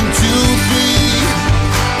waltzing 1, 2, 3.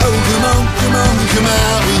 Oh, come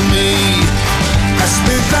out with me. I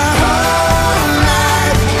spent my whole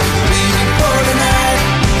life waiting for the night,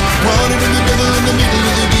 wanted the devil in the middle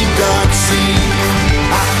of the deep dark sea.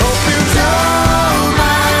 I hope you don't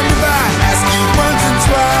mind if I ask you once or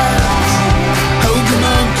twice. Oh, come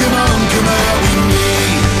out with me.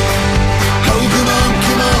 Oh, come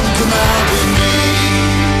out with me.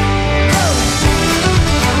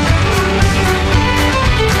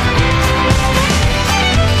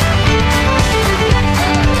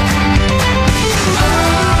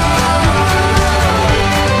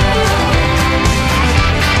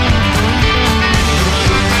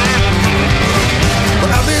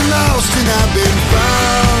 Well, I've been lost and I've been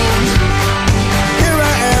found. Here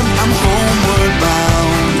I am, I'm homeward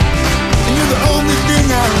bound, and you're the only thing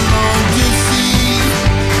I long to see.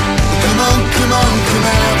 Come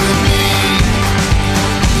out with me.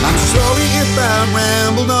 I'm sorry if I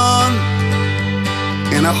rambled on,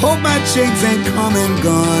 and I hope my chains ain't come and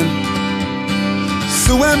gone.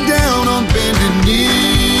 So I'm down on bended knee.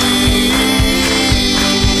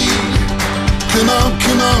 Come out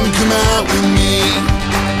with me.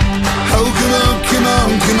 Oh, come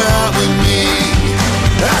out with me.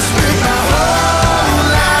 I spent my whole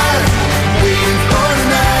life waiting for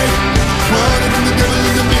tonight, running from the devil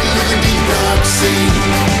in the middle of the deep dark sea.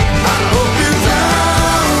 I hope you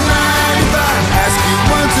don't mind if I ask you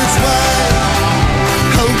once or twice.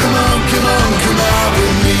 Oh, come out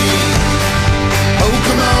with me. Oh,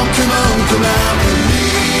 come out with me.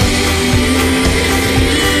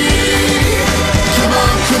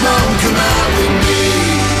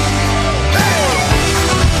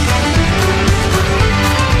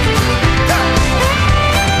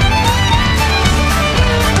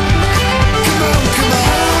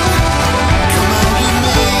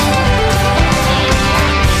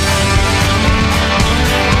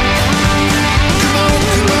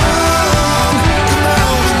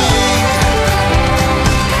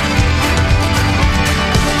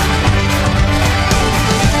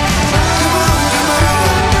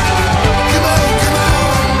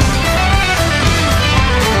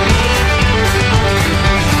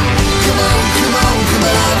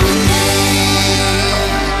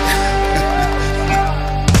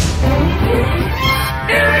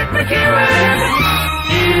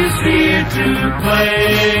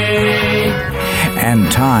 play.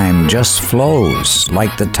 And time just flows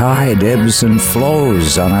like the tide ebbs and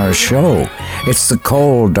flows on our show. It's the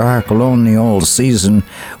cold, dark, lonely old season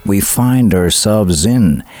we find ourselves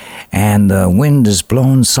in. And the wind has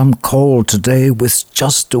blown some cold today with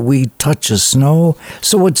just a wee touch of snow.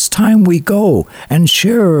 So it's time we go and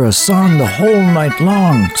share a song the whole night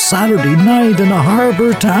long, Saturday night in a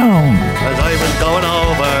harbour town. As I was going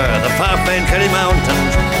over the far-famed Kerry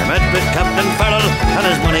Mountains, I met with Captain Farrell and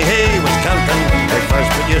his money he was counting. I first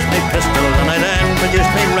produced me pistol and I then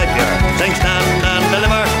produced me rapier. Sing, stand and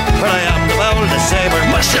deliver, for I am the boldest sabre.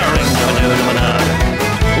 Mushering the do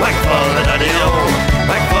whack fall the daddy-o,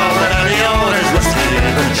 whack fall the daddy-o, there's whiskey in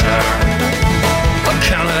the jar. I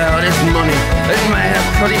counted out his money, it made a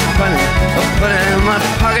pretty penny. I put it in my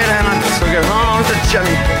pocket and I took it home to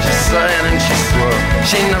Jenny. She sighed and she swore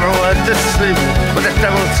she never would deceive me, but the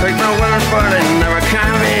devil take no women for they never can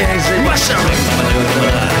be easy. Mushering the do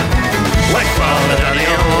whack fall the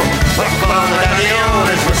daddy-o, whack fall the daddy-o,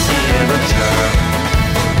 there's whiskey in the jar.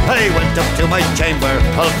 I went up to my chamber,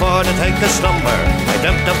 all for to take a slumber. I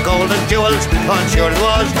dreamt of gold and jewels, and sure it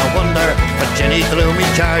was no wonder. But Jenny threw me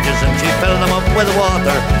charges, and she filled them up with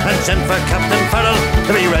water, and sent for Captain Farrell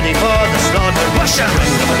to be ready for the slaughter.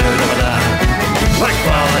 Whack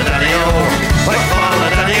fall the daddy-o, whack fall the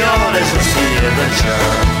daddy-o, there's whiskey in the jar.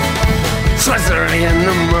 Twas early in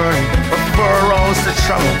the morning, before rolls the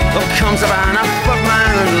trouble, up comes a man, a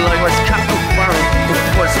footman, and likewise Captain Farrell, who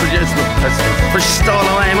first produced my pistol, for she stole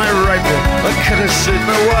away my rifle. I couldn't shoot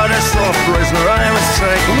my water, so prisoner I was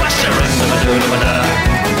taken. Mushering the do-da-da,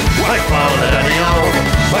 whack fall the daddy-o,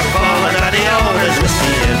 whack fall the daddy-o, there's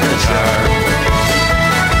whiskey in the jar.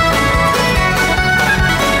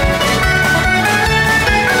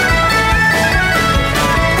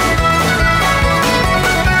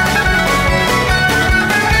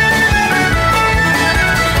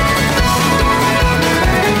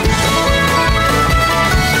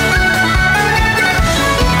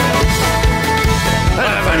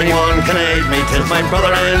 Anyone can aid me, 'tis my brother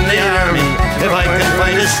in the army. If I can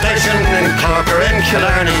find a station in Cork or in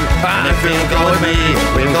Killarney, and if you'll go with me,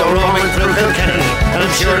 we'll go roaming through Kilkenny, and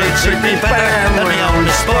I'm sure it'd suit me better than my own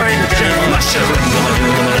sporting Jenny. Mushering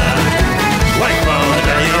whack fall the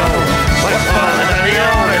daddy-o, whack fall the daddy-o,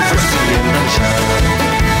 there's whiskey in the jar.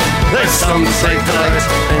 There's some take delight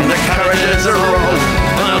in the carriages are rolling,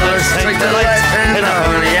 and others take delight in the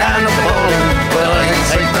hurry and the bowling. Well, I can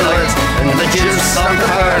take delight in the juice of the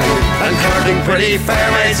party, and courting pretty fair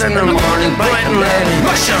maids in the morning bright and lady.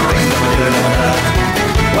 Mushering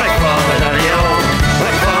whack fall the daddy-o,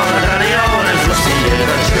 whack fall the daddy-o, there's whiskey in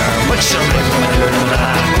the jar. Mushering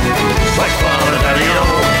whack fall the daddy-o,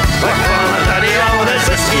 whack fall the daddy-o, there's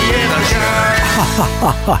whiskey in the jar.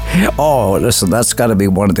 Oh, listen, that's got to be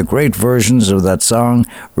one of the great versions of that song,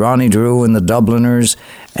 Ronnie Drew and the Dubliners,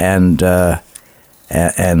 and of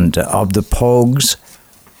the Pogues.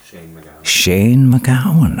 Shane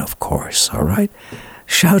MacEwen, of course, all right?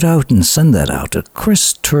 Shout out and send that out to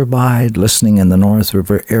Chris Turbide, listening in the North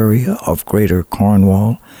River area of Greater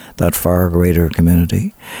Cornwall, that far greater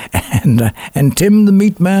community, and Tim the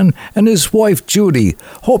Meat Man and his wife Judy.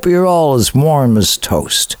 Hope you're all as warm as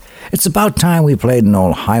toast. It's about time we played an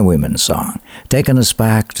old highwayman song, taking us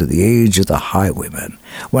back to the age of the highwayman,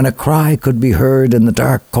 when a cry could be heard in the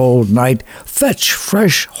dark cold night, "Fetch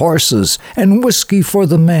fresh horses and whiskey for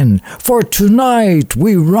the men, for tonight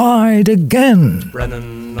we ride again."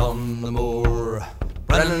 Brennan on the moor,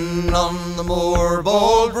 Brennan on the moor,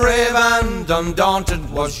 bold, brave and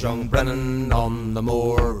undaunted was young Brennan on the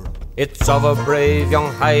moor. It's of a brave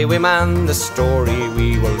young highwayman, the story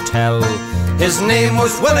we will tell. His name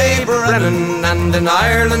was Willie Brennan, and in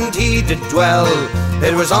Ireland he did dwell.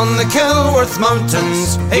 It was on the Kilworth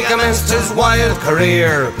Mountains he commenced his wild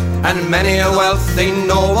career, and many a wealthy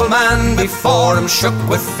nobleman before him shook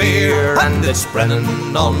with fear. And it's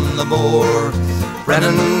Brennan on the moor,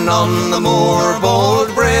 Brennan on the moor,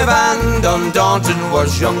 bold, brave and undaunted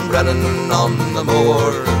was young Brennan on the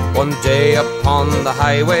moor. One day upon the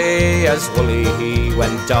highway as Willie he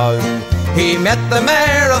went down, he met the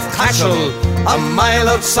mayor of Cashel, a mile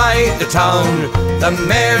outside the town. The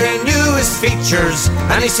mayor, he knew his features,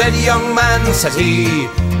 and he said, "Young man," said he,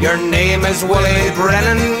 "your name is Willie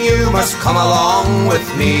Brennan, you must come along with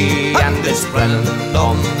me." And it's Brennan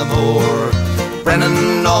on the moor,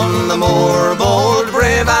 Brennan on the moor, bold,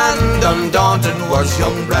 brave and undaunted was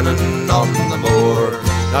young Brennan on the moor.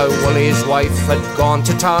 Now Willie's wife had gone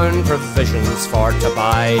to town provisions for to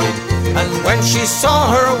buy, and when she saw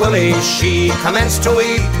her Willie, she commenced to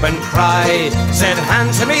weep and cry. Said,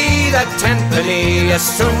 "Hand to me that 10 penny." As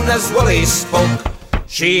soon as Willie spoke,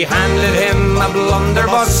 She handed him a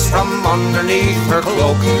blunderbuss from underneath her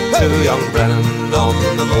cloak to young Brennan on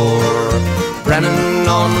the moor. Brennan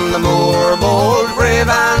on the moor, bold, brave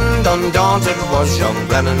and undaunted was young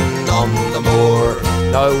Brennan on the moor.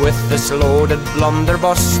 Now with this loaded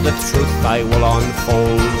blunderbuss the truth I will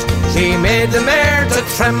unfold. She made the mare to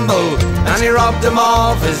tremble and he robbed him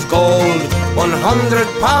of his gold. 100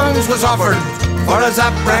 pounds was offered for his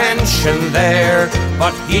apprehension there,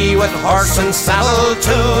 but he with horse and saddle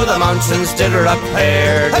to the mountains did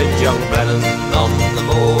repair. Did young Brennan on the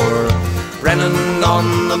moor. Brennan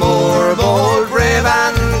on the moor, bold, brave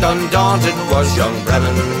and undaunted was young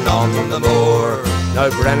Brennan on the moor. Now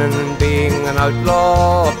Brennan being an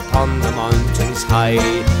outlaw upon the mountains high,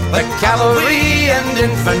 the cavalry and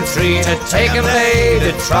infantry to take him they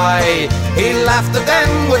did try. He laughed at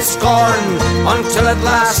them with scorn until at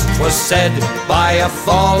last was said, by a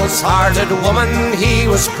false-hearted woman he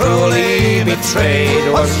was cruelly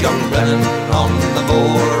betrayed. Was young Brennan on the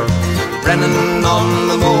moor. Brennan on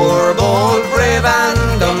the moor, bold, brave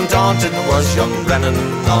and undaunted was young Brennan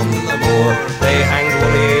on the moor. They hanged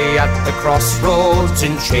Willie at the crossroads,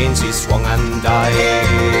 in chains he swung and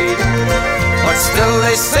died. But still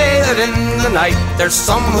they say that in the night there's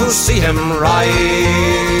some who see him ride.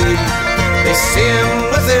 They see him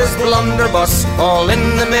with his blunderbuss all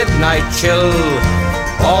in the midnight chill,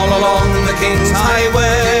 all along the King's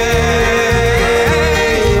Highway.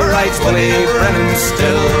 Rides Willie Brennan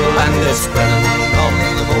still, and it's Brennan on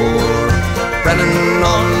the moor. Brennan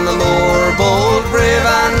on the moor, bold, brave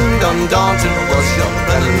and undaunted was young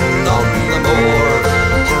Brennan on the moor.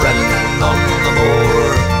 Brennan on the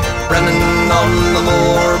moor. Brennan on the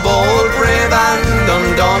moor, bold, brave and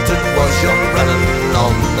undaunted was young Brennan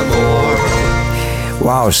on the moor.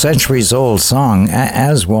 Wow, centuries old song,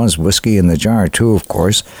 as was Whiskey in the Jar too, of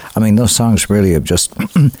course. I mean, those songs really have just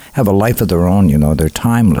have a life of their own, you know, they're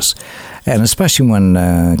timeless. And especially when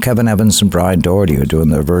Kevin Evans and Brian Doherty are doing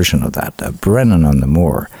their version of that, Brennan on the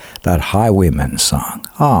Moor, that Highwayman song.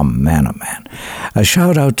 Oh, man, oh, man. A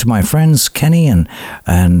shout out to my friends Kenny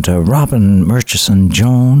and Robin Murchison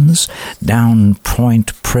Jones down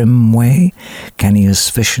Point Prim Way. Kenny is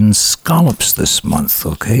fishing scallops this month,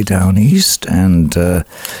 okay, down east. And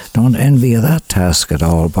don't envy you that task at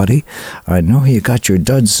all, buddy. I know you got your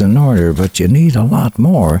duds in order, but you need a lot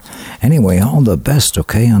more. Anyway, all the best,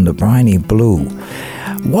 okay, on the briny blue.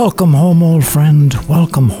 Welcome home, old friend.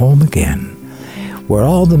 Welcome home again, where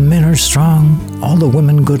all the men are strong, all the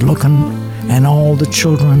women good looking, and all the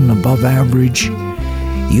children above average.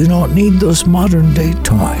 You don't need those modern day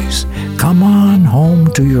toys. Come on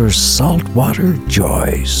home to your saltwater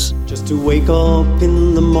joys. Just to wake up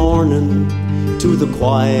in the morning to the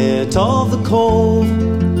quiet of the cove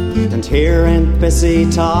and hear Aunt Bessie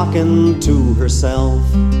talking to herself,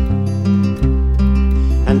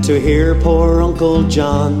 and to hear poor Uncle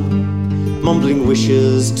John mumbling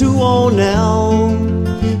wishes to old Nell.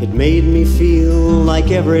 It made me feel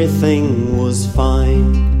like everything was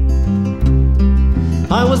fine.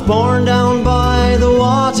 I was born down by the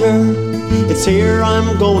water, it's here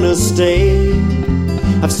I'm gonna stay.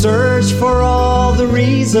 I've searched for all the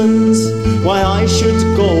reasons why I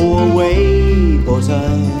should go away, but I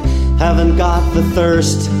haven't got the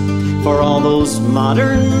thirst for all those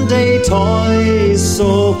modern day toys,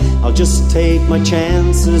 so I'll just take my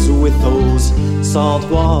chances with those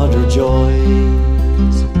saltwater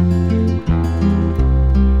joys.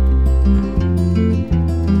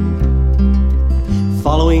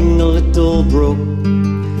 Following a little brook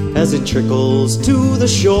as it trickles to the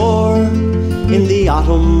shore in the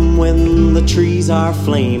autumn when the trees are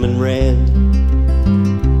flaming red,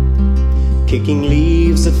 kicking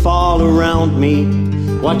leaves that fall around me,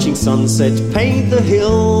 watching sunset paint the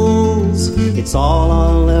hills. It's all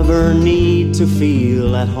I'll ever need to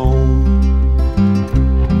feel at home.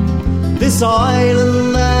 This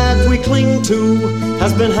island that we cling to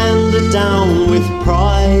has been handed down with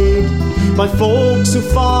pride by folks who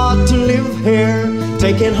fought to live here,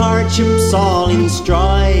 taking hardships all in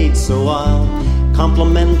stride. So I'll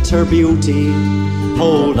compliment her beauty,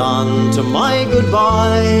 hold on to my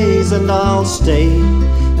goodbyes, and I'll stay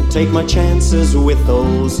and take my chances with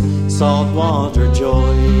those saltwater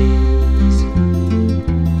joys.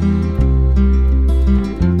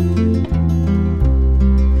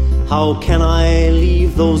 How can I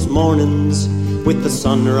leave those mornings with the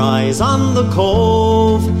sunrise on the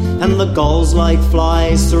cove and the gulls like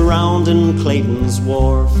flies surrounding Clayton's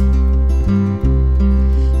Wharf?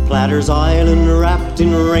 Platter's Island wrapped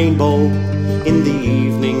in rainbow in the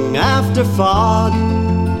evening after fog.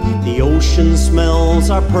 The ocean smells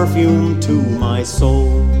are perfume to my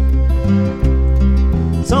soul.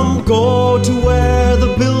 Some go to where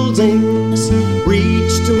the buildings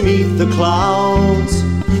reach to meet the clouds,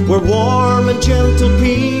 where warm and gentle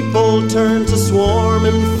people turn to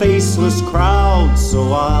swarming faceless crowds.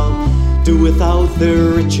 So I'll do without their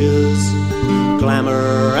riches,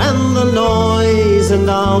 glamour and the noise, and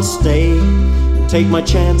I'll stay and take my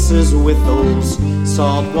chances with those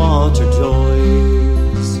saltwater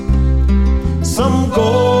joys. Some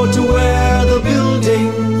go to where the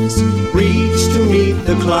buildings reach to meet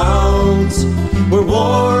the clouds, where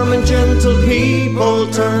warm and gentle people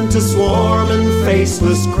turn to swarming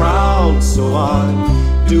faceless crowds. So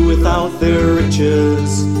I do without their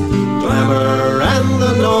riches, glamour and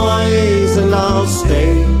the noise, and I'll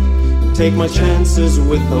stay and take my chances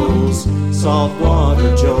with those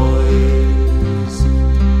saltwater joys.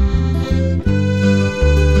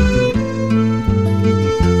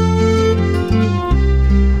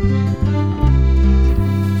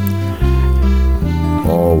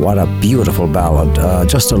 Oh, what a beautiful ballad.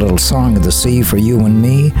 Just a little song of the sea for you and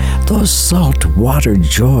me. Those saltwater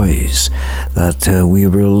joys that we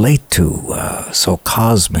relate to so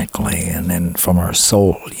cosmically and from our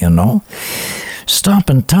soul, you know.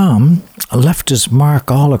 Stompin' Tom left his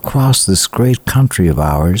mark all across this great country of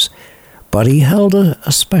ours, but he held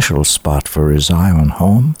a special spot for his island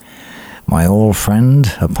home. My old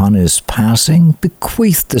friend, upon his passing,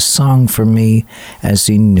 bequeathed the song for me, as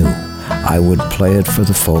he knew I would play it for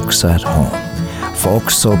the folks at home.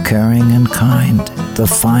 Folks so caring and kind, the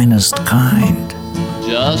finest kind.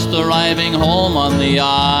 Just arriving home on the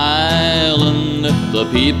island, the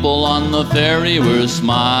people on the ferry were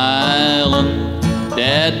smiling.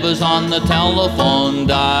 Dad was on the telephone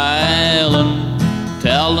dialing,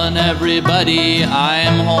 telling everybody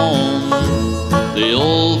I'm home. The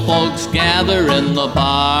old folks gather in the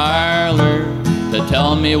parlor to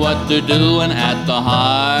tell me what they're doing at the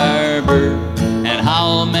harbor, and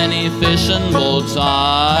how many fishing boats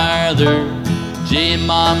are there. Gee,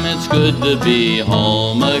 Mom, it's good to be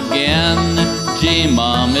home again. Gee,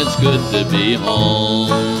 Mom, it's good to be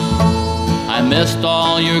home. I missed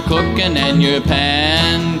all your cooking and your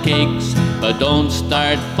pancakes, but don't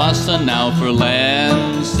start fussing now for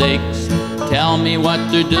land's sakes. Tell me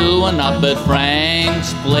what they're doing up at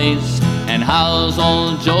Frank's place, and how's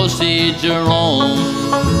old Josie Jerome?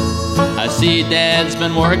 I see Dad's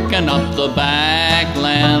been working up the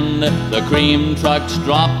backland, the cream truck's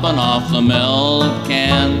dropping off the milk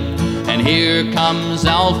can, and here comes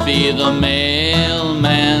Alfie the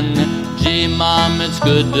mailman. Gee, Mom, it's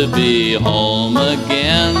good to be home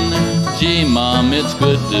again. Gee, Mom, it's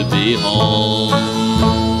good to be home.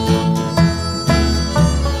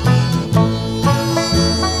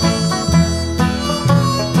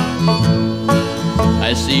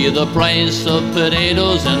 I see the price of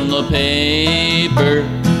potatoes in the paper.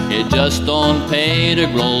 It just don't pay to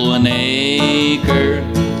grow an acre.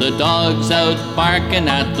 The dog's out barking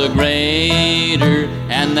at the grader,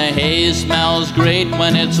 and the hay smells great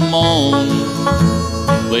when it's mown.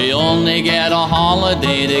 We only get a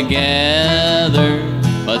holiday together,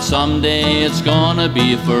 but someday it's gonna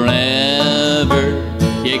be forever.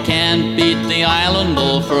 You can't beat the island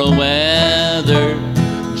though for weather.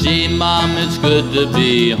 Gee, Mom, it's good to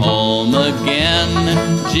be home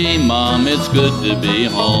again. Gee, Mom, it's good to be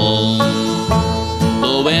home.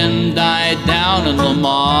 The wind died down and the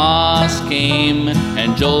moss came,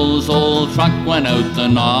 and Joe's old truck went out the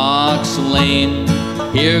Knox Lane.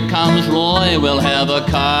 Here comes Roy, we'll have a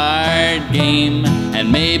card game,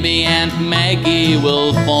 and maybe Aunt Maggie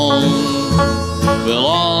will phone. We'll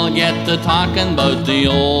all get to talking about the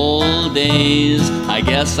old days. I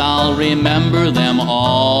guess I'll remember them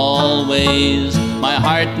always. My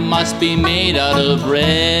heart must be made out of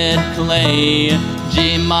red clay.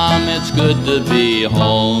 Gee, Mom, it's good to be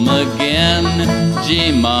home again.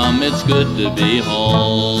 Gee, Mom, it's good to be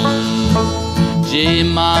home. Gee,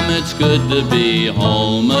 Mom, it's good to be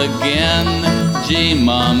home again. Gee,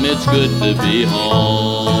 Mom, it's good to be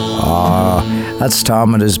home. That's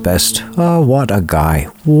Tom at his best. Oh, what a guy.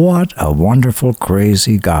 What a wonderful,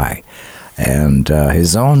 crazy guy. And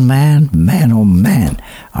his own man, oh man,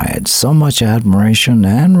 I had so much admiration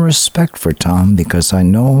and respect for Tom, because I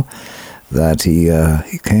know that he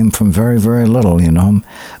came from very, very little,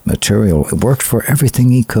 material. It worked for everything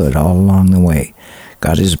he could all along the way.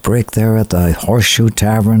 Got his break there at the Horseshoe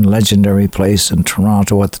Tavern, legendary place in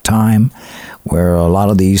Toronto at the time, where a lot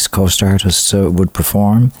of the East Coast artists would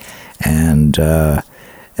perform. And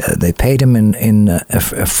they paid him in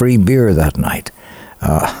a free beer that night.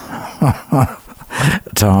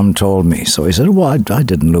 Tom told me. So he said, well, I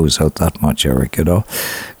didn't lose out that much, Eric,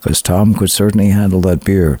 because Tom could certainly handle that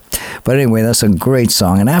beer. But anyway, that's a great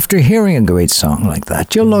song. And after hearing a great song like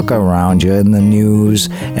that, you look around you in the news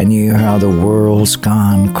and you hear how the world's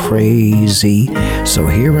gone crazy. So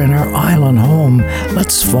here in our island home,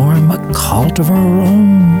 let's form a cult of our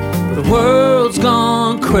own. The world's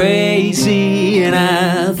gone crazy, and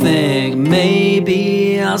I think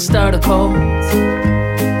maybe I'll start a cult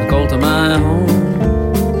of my own.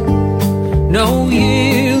 No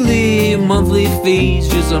yearly, monthly fees,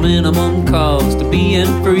 just a minimum cost to being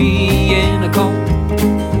free in a cult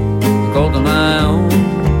of my own.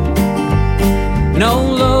 No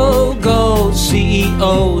logos,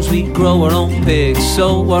 CEOs, we grow our own pigs,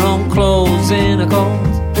 sew our own clothes in a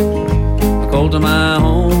cult of my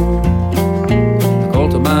own.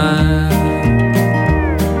 To well,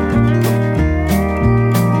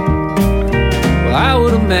 I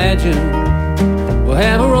would imagine we'll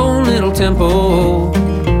have our own little temple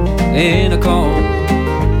in a cult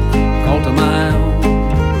of my own.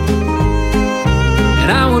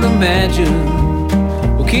 And I would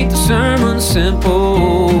imagine we'll keep the sermon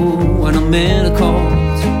simple when I'm in a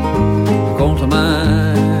cult of my own.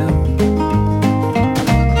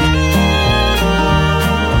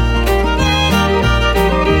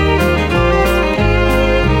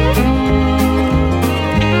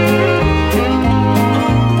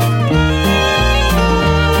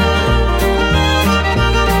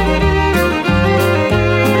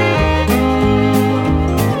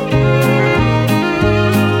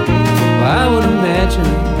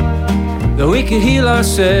 That we could heal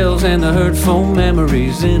ourselves and the hurtful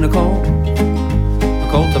memories in a cult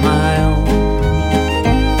of my own.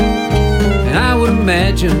 And I would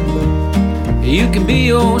imagine you can be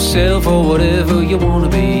yourself or whatever you want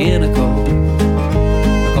to be in a cult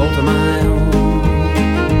of my own.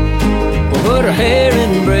 We'll put our hair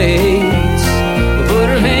in braids, we'll put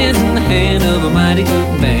our hands in the hand of a mighty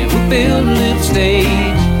good man. We'll build a little stage,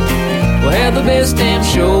 we'll have the best damn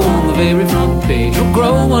show on the very front page. We'll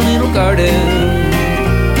grow a little garden,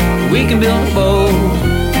 we can build a boat.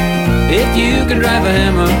 If you can drive a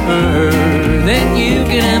hammer, then you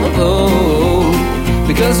can have a boat.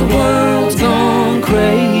 Because the world's gone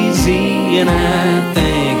crazy, and I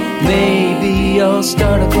think maybe I'll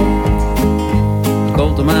start a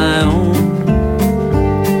cult of my own.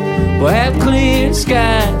 We'll have clear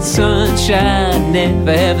skies, sunshine,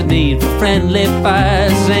 never have a need for friendly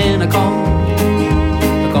fires, and a cult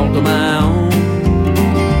of my own.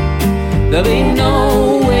 There'll be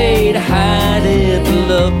no way to hide it, the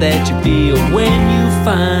love that you feel when you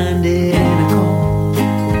find it, and a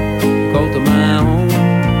cult of my own,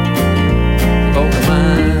 cult of my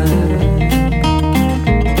own.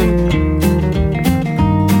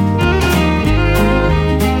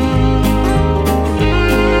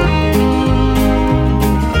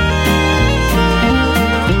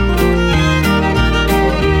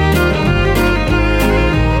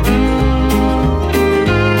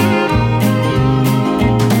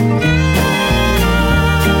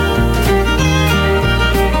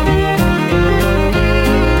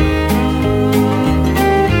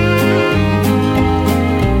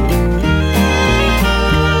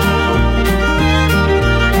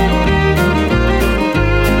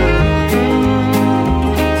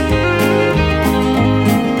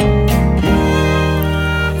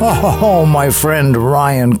 Oh, my friend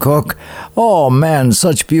Ryan Cook. Oh, man,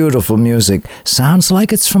 such beautiful music. Sounds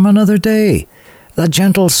like it's from another day. The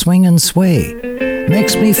gentle swing and sway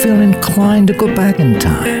makes me feel inclined to go back in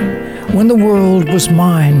time, when the world was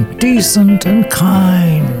mine, decent and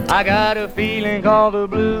kind. I got a feeling called the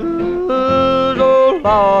blues, oh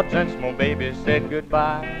Lord, since my baby said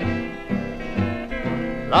goodbye.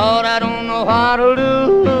 Lord, I don't know how to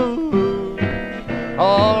do.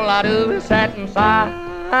 All I do is sit and sigh.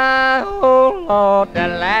 Oh Lord, that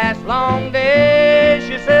last long day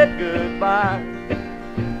she said goodbye.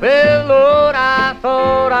 Well, Lord, I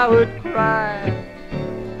thought I would cry.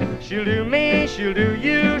 She'll do me, she'll do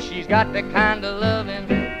you, she's got the kind of loving.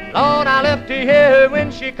 Lord, I love to hear her when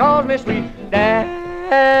she calls me sweet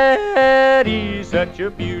Daddy, such a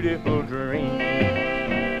beautiful dream.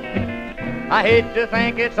 I hate to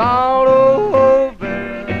think it's all over,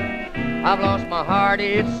 I've lost my heart,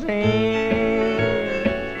 it seems.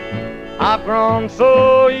 I've grown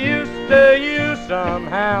so used to you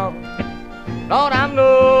somehow. Lord, I'm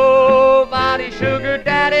nobody's sugar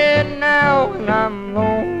daddy now, and I'm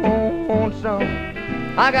lonesome.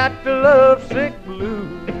 I got the lovesick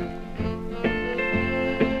blues.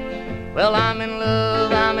 Well, I'm in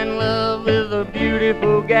love with a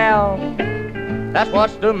beautiful gal. That's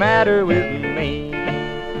what's the matter with me.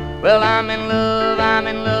 Well, I'm in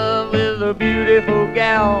love with a beautiful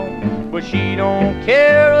gal, but she don't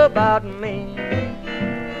care about me.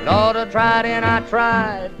 Lord, I tried and I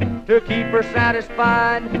tried to keep her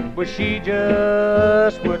satisfied, but she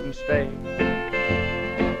just wouldn't stay.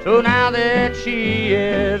 So now that she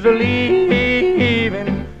is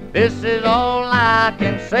leaving, this is all I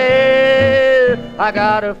can say. I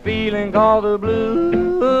got a feeling called the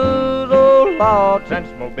blues, oh Lord, since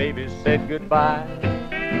my baby said goodbye.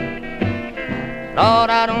 Lord,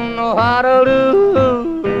 I don't know how to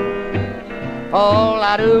do. All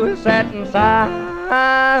I do is sit and sigh.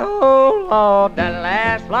 Oh Lord, that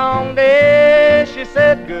last long day she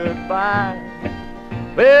said goodbye.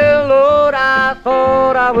 Well, Lord, I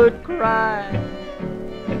thought I would cry.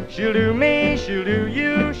 She'll do me, she'll do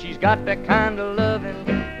you, she's got that kind of loving.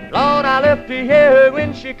 Lord, I love to hear her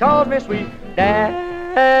when she calls me sweet Daddy,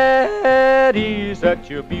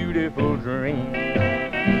 such a beautiful dream.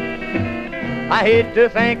 I hate to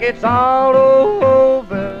think it's all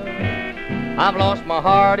over, I've lost my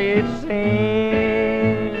heart it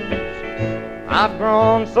seems. I've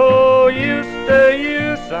grown so used to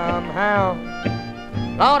you somehow.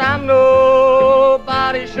 Lord, I'm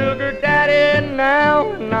nobody's sugar daddy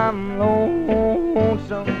now, and I'm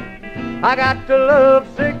lonesome. I got the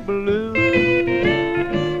lovesick blues.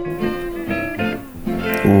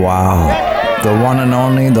 Wow. The one and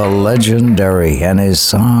only, the legendary, and his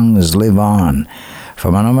songs live on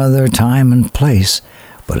from another time and place,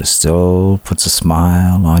 but it still puts a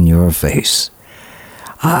smile on your face.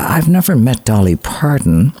 I've never met Dolly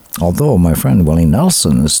Parton, although my friend Willie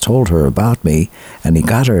Nelson has told her about me, and he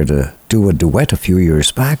got her to do a duet a few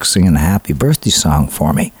years back singing a happy birthday song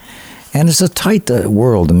for me. And it's a tight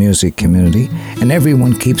world, the music community, and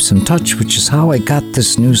everyone keeps in touch, which is how I got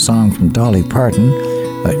this new song from Dolly Parton,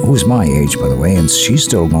 who's my age, by the way, and she's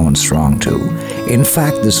still going strong, too. In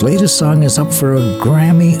fact, this latest song is up for a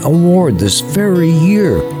Grammy Award this very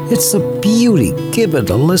year. It's a beauty. Give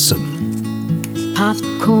it a listen.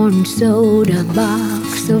 Popcorn soda,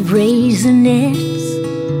 box of raisinets,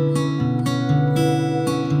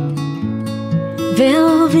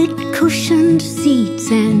 velvet cushioned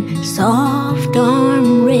seats and soft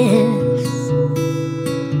armrests,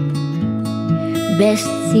 best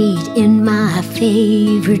seat in my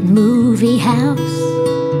favorite movie house.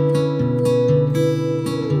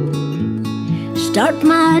 Start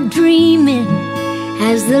my dreaming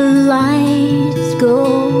as the lights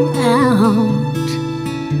go out.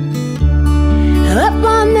 Up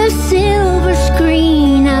on the silver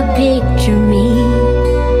screen I picture me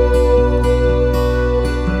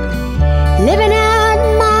living out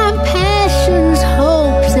my passions,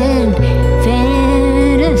 hopes and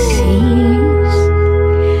fantasies.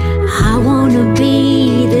 I wanna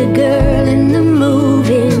be the girl in the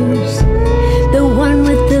movies, the one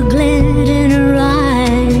with the glint in her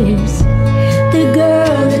eyes, the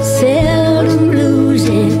girl that seldom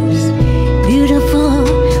loses, beautiful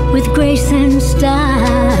with grace and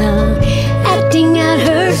style, acting out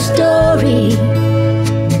her story,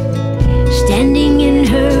 standing in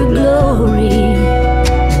her glory,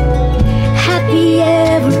 happy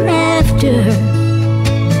ever after.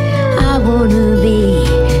 I wanna be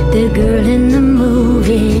the girl in the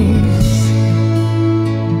movies.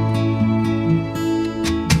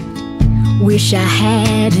 Wish I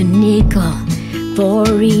had a nickel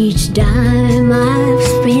for each dime I've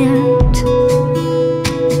spent,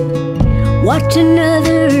 watching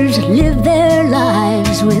others live their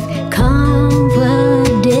lives with confidence.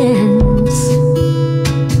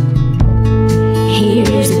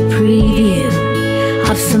 Here's a preview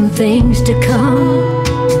of some things to come.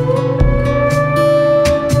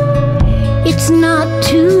 It's not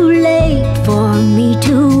too late for me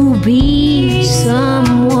to be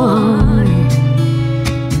someone.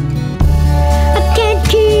 I can't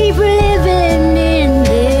keep living in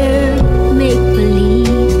their make-believe.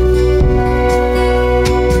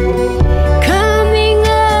 Coming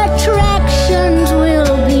attractions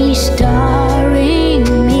will be starring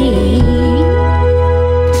me.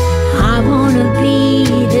 I wanna be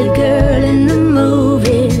the girl in the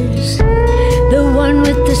movies, the one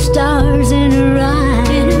with the stars in her eyes.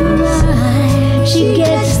 She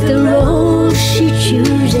gets the role she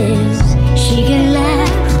chooses. She can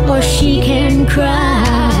laugh or she can cry,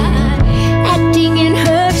 acting in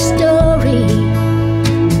her story,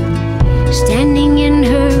 standing in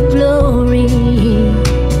her glory.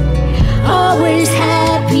 Always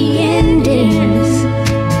happy endings.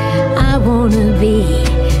 I wanna be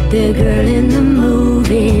the girl in the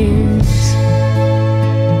movies.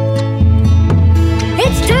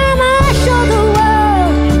 It's time I show the world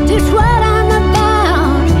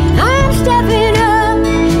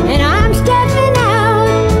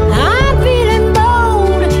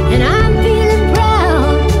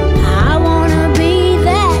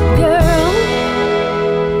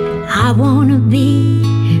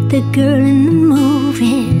the girl in the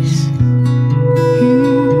movies.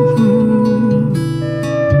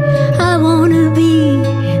 I wanna be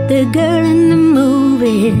the girl in the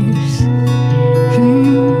movies.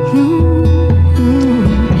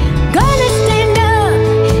 Gonna stand up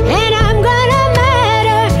and I'm gonna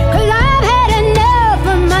matter, 'cause I've had enough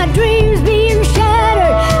of my dreams being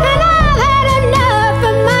shattered, and I've had enough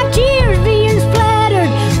of my tears being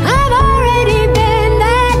splattered. I've already been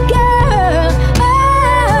that girl. Oh,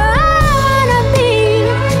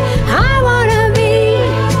 I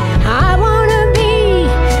wanna be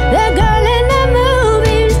the girl in the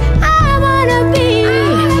movies. I wanna be,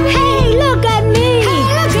 hey, look at me.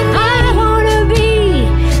 I wanna be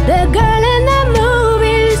the girl in the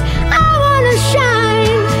movies. I wanna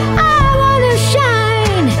shine.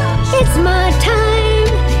 It's my time,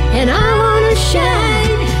 and I wanna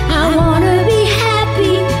shine. I wanna be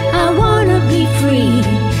happy. I wanna be free,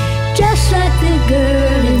 just like the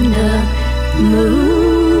girl in the movies.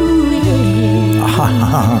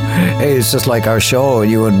 Hey, it's just like our show,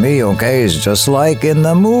 you and me, okay? It's just like in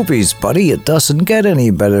the movies, buddy. It doesn't get any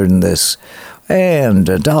better than this.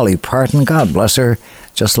 And Dolly Parton, God bless her,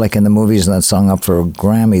 just like in the movies, and that song up for a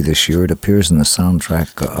Grammy this year. It appears in the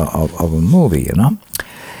soundtrack of a movie, you know?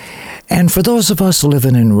 And for those of us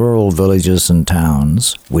living in rural villages and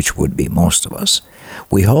towns, which would be most of us,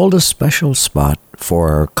 we hold a special spot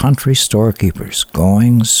for our country storekeepers,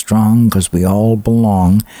 going strong because we all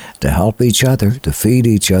belong to help each other, to feed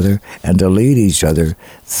each other, and to lead each other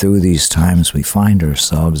through these times we find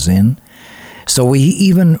ourselves in. So we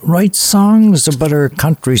even write songs about our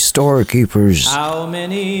country storekeepers. How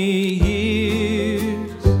many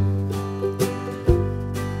years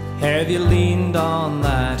have you leaned on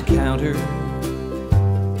that counter,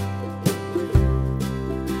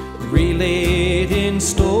 relating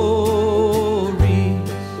stories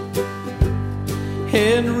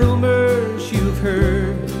and rumors you've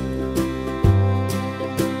heard,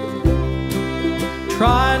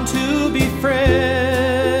 trying to be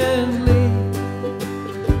friendly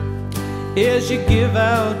as you give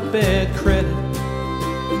out bad credit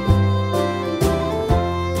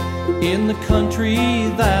in the country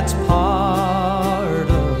that's part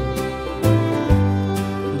of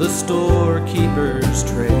the storekeeper's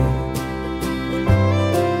trade.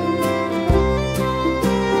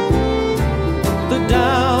 The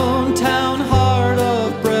downtown heart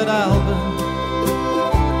of Brett Albin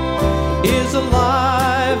is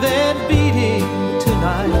alive and beating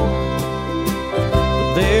tonight.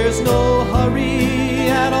 But there's no hurry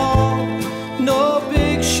at all, no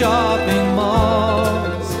big shopping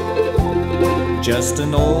malls, just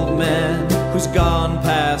an old man who's gone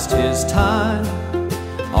past his time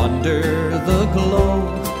under the glow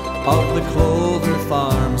of the Clover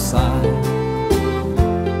Farm sign.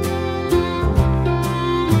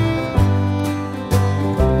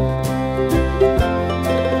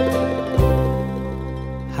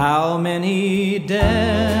 How many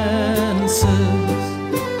dances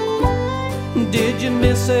did you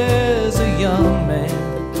miss as a young man,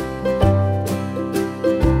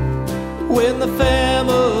 when the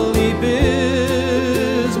family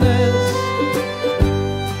business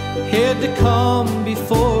had to come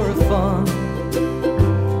before fun?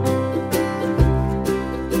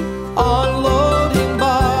 Unloading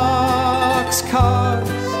boxcars,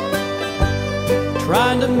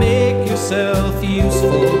 trying to make yourself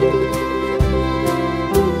useful.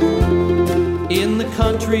 In the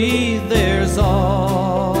country there's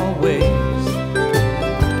always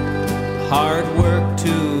hard work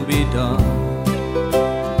to be done.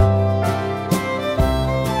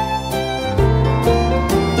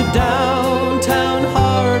 The downtown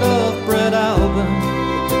heart of Brett Albin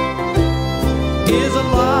is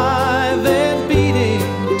alive and beating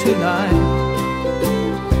tonight.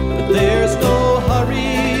 But there's no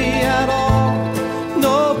hurry at all,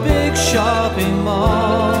 no big shopping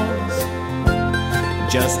malls,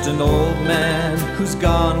 just an old man who's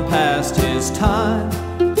gone past his time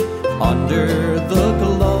under the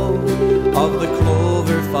glow of the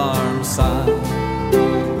Clover Farm sign.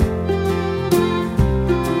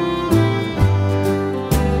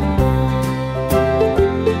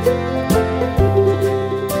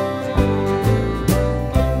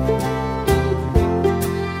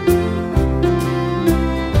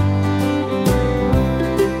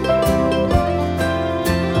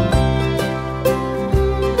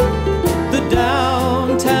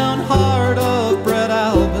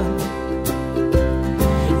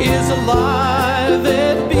 Alive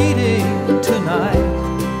and beating tonight.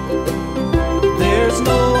 There's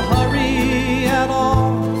no hurry at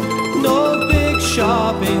all, no big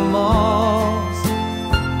shopping malls,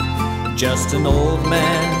 just an old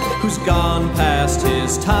man who's gone past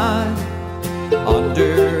his time,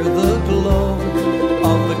 under the glow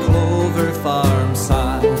of the clover farm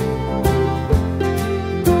side.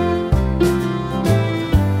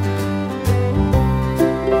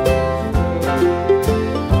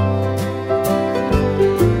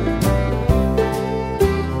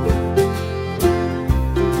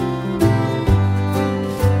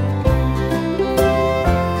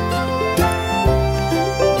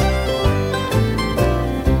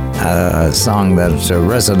 A song that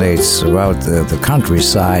resonates throughout the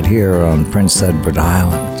countryside here on Prince Edward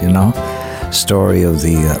Island, you know. Story of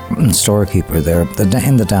the storekeeper there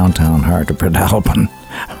in the downtown heart of Port Alpin.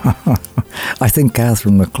 I think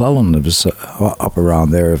Catherine McClellan was up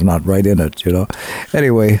around there, if not right in it, you know.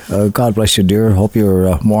 Anyway, God bless you, dear. Hope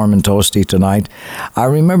you're warm and toasty tonight. I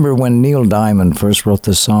remember when Neil Diamond first wrote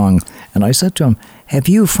this song, and I said to him, "Have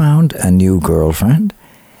you found a new girlfriend?"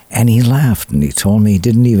 And he laughed and he told me he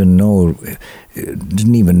didn't even know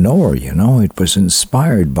her, you know. It was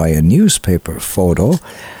inspired by a newspaper photo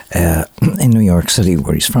in New York City,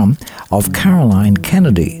 where he's from, of Caroline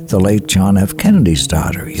Kennedy, the late John F. Kennedy's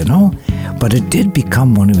daughter, you know. But it did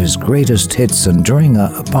become one of his greatest hits, and during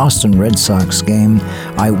a Boston Red Sox game,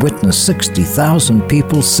 I witnessed 60,000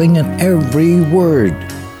 people singing every word.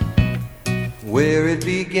 Where it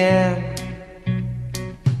began,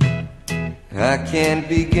 I can't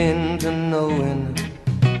begin to knowing,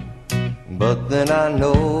 but then I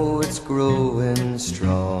know it's growing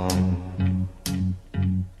strong.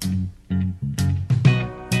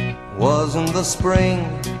 Wasn't the spring,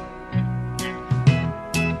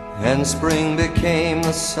 and spring became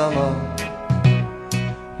the summer.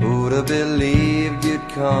 Who'd have believed you'd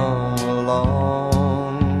come along?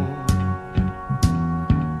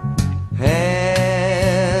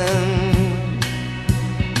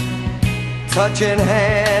 Touching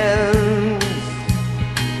hands,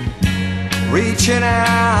 reaching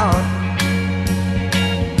out,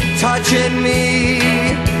 touching me,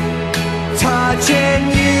 touching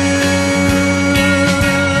you.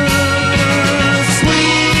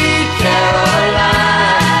 Sweet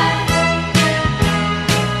Caroline,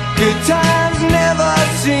 good times never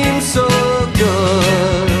seem so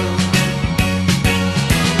good.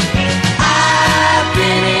 I've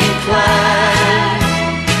been inclined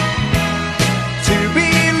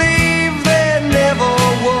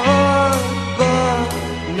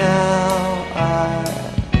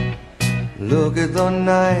look at the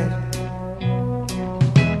night,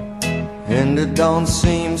 and it don't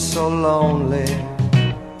seem so lonely.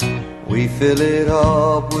 We fill it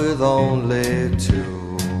up with only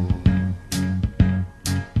two.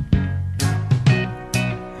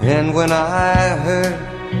 And when I hurt,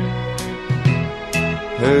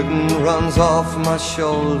 hurting runs off my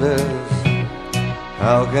shoulders.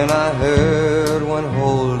 How can I hurt when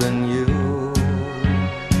holding you?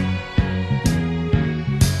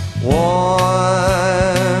 Warm,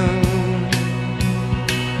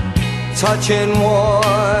 touching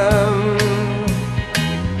warm,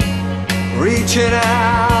 reaching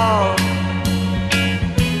out,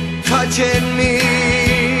 touching me,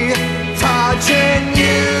 touching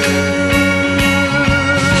you.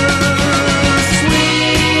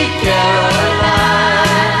 Sweet Caroline,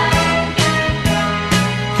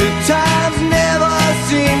 good times never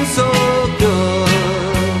seem so good.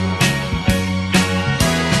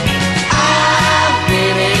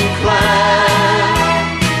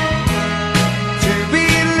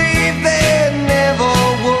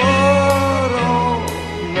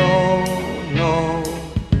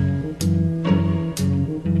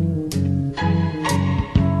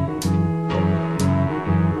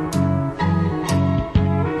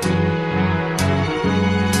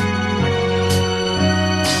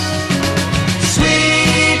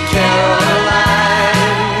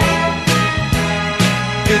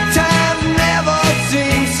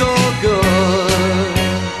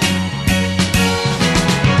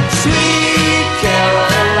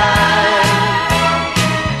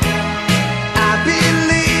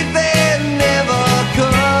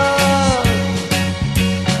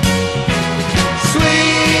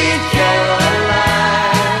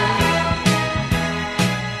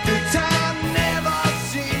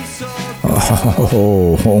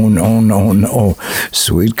 Oh, no.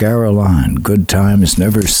 Sweet Caroline, good times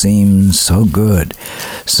never seem so good.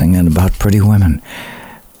 Singing about pretty women.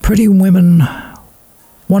 Pretty women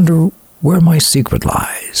wonder where my secret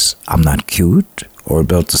lies. I'm not cute or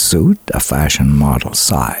built to suit a fashion model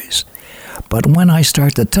size. But when I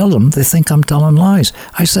start to tell them, they think I'm telling lies.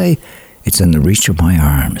 I say, it's in the reach of my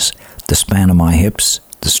arms, the span of my hips,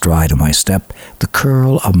 the stride of my step, the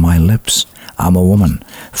curl of my lips. I'm a woman,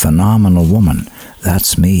 phenomenal woman.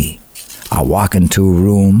 That's me. I walk into a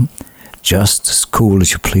room, just as cool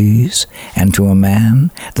as you please, and to a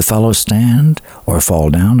man, the fellows stand or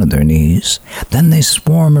fall down on their knees. Then they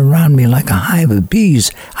swarm around me like a hive of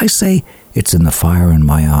bees. I say, it's in the fire in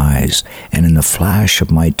my eyes, and in the flash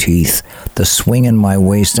of my teeth, the swing in my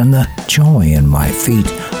waist, and the joy in my feet.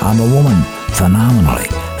 I'm a woman,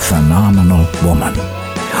 phenomenal woman.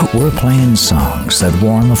 We're playing songs that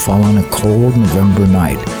warm a fall on a cold November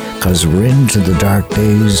night, 'cause we're into the dark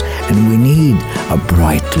days, and we need a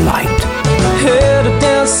bright light. Headed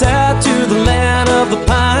down south to the land of the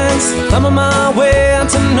pines, thumbing my way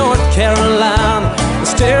into North Carolina.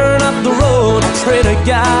 Staring up the road, pray to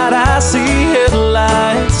God I see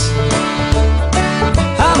headlights.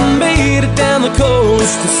 I made it down the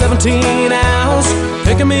coast in 17 hours,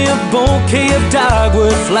 picking me a bouquet of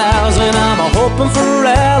dogwood flowers, and I'm hoping for a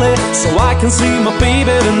rally so I can see my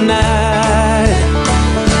baby tonight.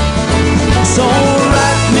 So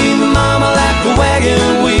rock me, mama, like a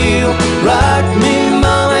wagon wheel. Rock me,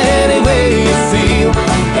 mama, any way you feel.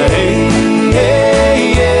 Hey,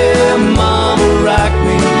 hey, yeah, mama, rock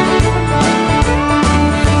me.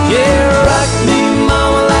 Yeah, rock me,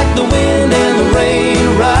 mama, like the wind and the rain.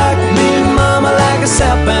 Rock me, mama, like a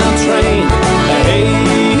southbound train. Hey,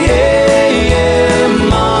 hey, yeah,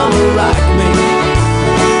 mama, rock me.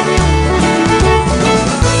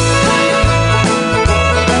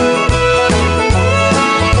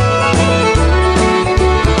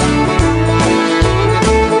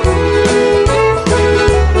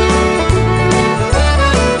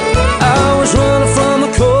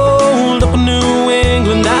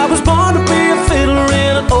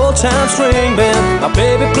 Time string band, my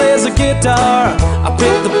baby plays the guitar, I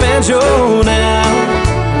pick the banjo now.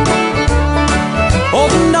 Oh,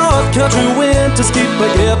 the North Country winters keep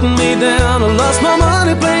getting me down. I lost my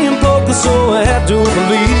money playing poker, so I had to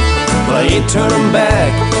believe, but I ain't turning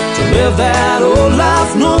back to live that old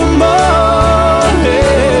life no more.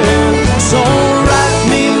 Yeah. So rock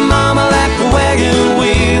me, mama, like a wagon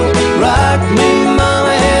wheel. Rock me,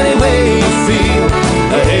 mama, any way you feel.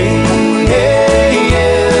 Hey, hey,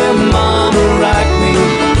 yeah, mama, rock me.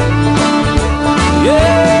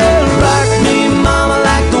 Yeah, rock me, mama,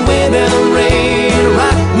 like the wind and the rain.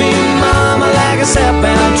 Rock me, mama, like a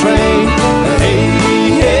southbound train. Hey,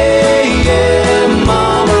 hey, yeah,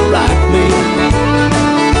 mama, rock me.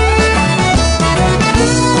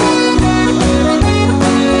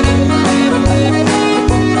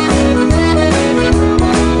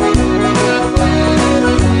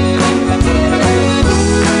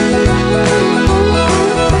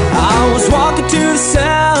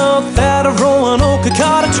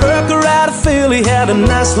 Caught a trucker out of Philly, had a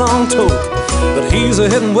nice long tote, but he's a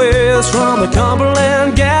heading west from the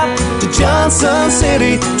Cumberland Gap to Johnson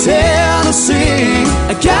City, Tennessee.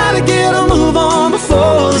 I gotta get a move on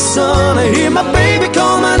before the sun. I hear my baby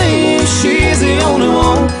call my name, she's the only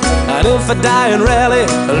one. And if I die in Raleigh,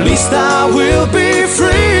 at least I will be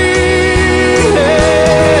free.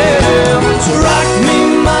 Yeah. So rock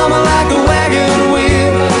me, mama, like a wagon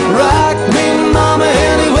wheel. Rock me, mama,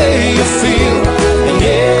 any way you feel.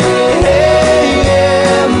 Yeah,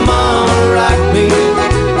 yeah, mama, rock me.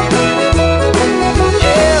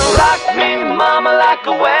 Yeah, rock me, mama, like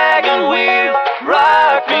a wagon wheel.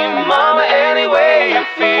 Rock me, mama, any way you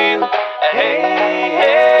feel. Hey,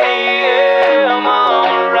 hey, yeah,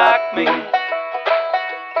 mama, rock me.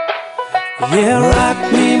 Yeah, rock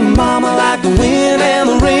me, mama, like the wind and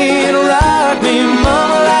the rain. Rock me,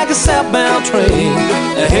 mama, like a southbound train.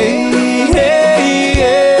 Hey, hey,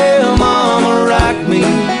 yeah, mama, rock me.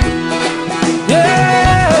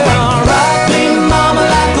 Yeah, rock me, mama,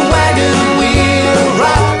 like a wagon wheel.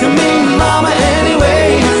 Rock me, mama, any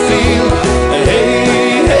way you feel.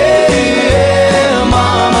 Hey, hey, yeah,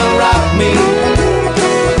 mama, rock me.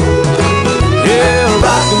 Yeah,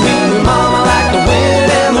 rock me, mama, like the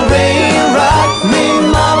wind and the rain. Rock me,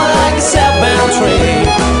 mama, like a southbound train.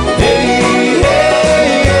 Hey,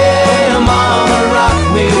 hey, yeah, mama, rock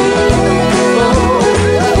me.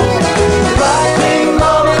 Rock me,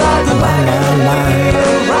 mama, like the wagon wheel.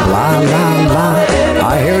 La, la, la.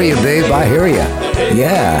 I hear you, babe, I hear you.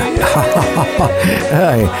 Yeah.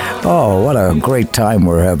 Hey, oh, what a great time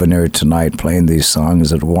we're having here tonight playing these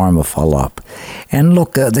songs that warm a fella up. And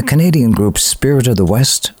look, the Canadian group Spirit of the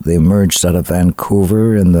West, they emerged out of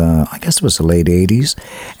Vancouver in the, I guess it was the late 80s,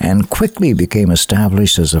 and quickly became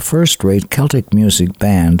established as a first-rate Celtic music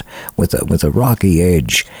band with a rocky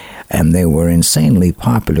edge. And they were insanely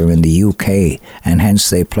popular in the UK, and hence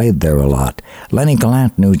they played there a lot. Lenny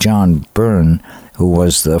Gallant knew John Byrne, who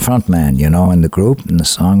was the frontman, in the group, and the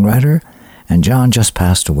songwriter. And John just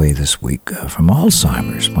passed away this week from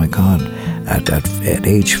Alzheimer's, my God, at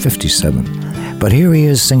age 57. But here he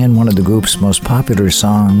is singing one of the group's most popular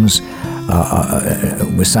songs,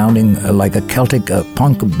 was sounding like a Celtic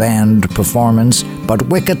punk band performance, but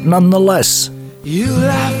wicked nonetheless. You'll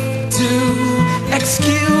have to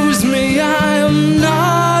excuse me, I am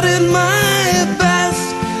not at my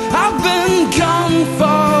best. I've been gone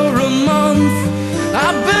for a month,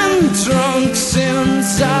 I've been drunk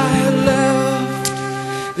since I left.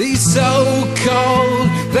 These so-called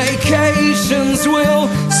vacations will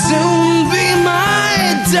soon be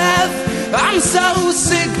my death. I'm so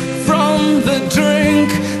sick from the drink,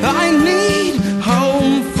 I need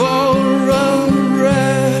home for a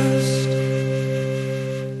rest.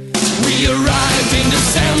 We arrived in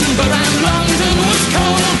December and London was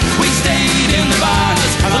cold. We stayed in the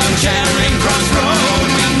bars along Charing Cross Road.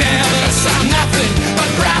 We never saw nothing but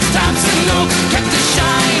brass tops and oak. Kept the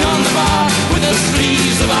shine on the bar with the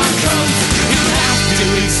sleeves of our coats. You have to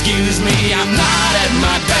excuse me, I'm not at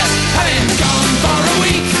my best. I've been gone for a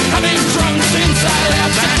week, I've been drunk since I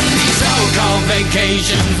left. And these so-called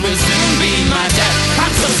vacations will soon be my death.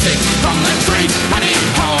 I'm so sick from the drink, I need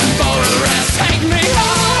home for a rest. Take me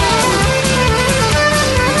home.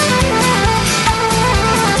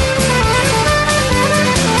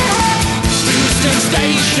 Euston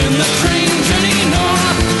Station, the train journey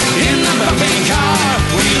north. In the bumpy car,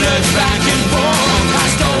 we lurched back and forth.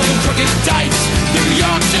 Past old crooked dikes, New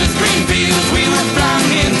Yorkshire's green fields. We were flung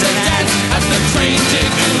into dance as the train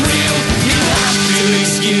ticked and reeled. You have to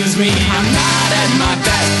excuse me, I'm not at my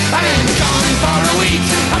best. I've been gone for a week,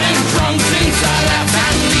 I've been drunk since I left.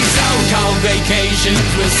 And these so-called vacations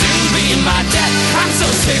will soon be my death. I'm so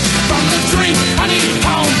sick from the drink, I need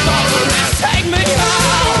home for a rest. Take me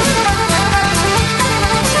home.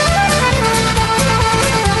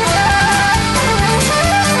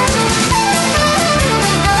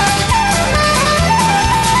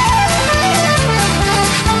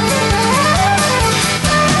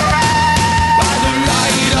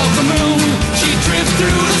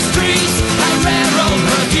 Through the streets, a railroad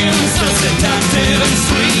perfume so seductive and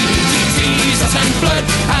sweet. She teased us and flirt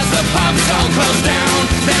as the pubs all closed down,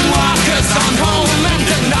 then walk us on home and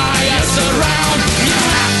deny us around. You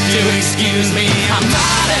have to excuse me, I'm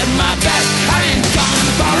not at my best. I've been gone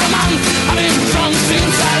for a month, I've been drunk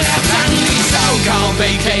since I left. And these so-called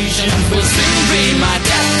vacations will soon be my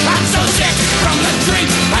death. I'm so sick from the drink,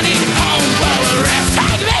 I need home for a rest.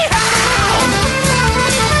 Take me home!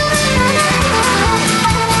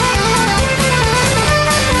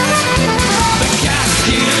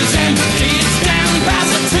 Here's empty, it's down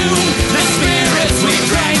past the tomb. The spirits we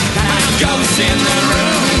drank, and a ghost in the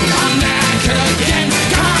room. I'm knackered again,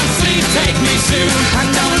 can't sleep, take me soon.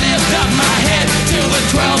 And don't lift up my head till the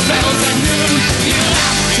 12 bells at noon. You'll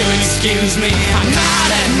have to excuse me, I'm not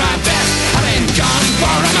at my best. I've been gone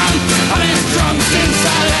for a month, I've been drunk since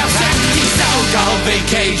I left. And these so-called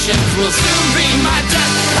vacations will soon be my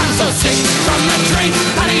death. I'm so sick from the drink,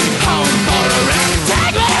 I need home for a rest.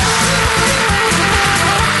 Take me home!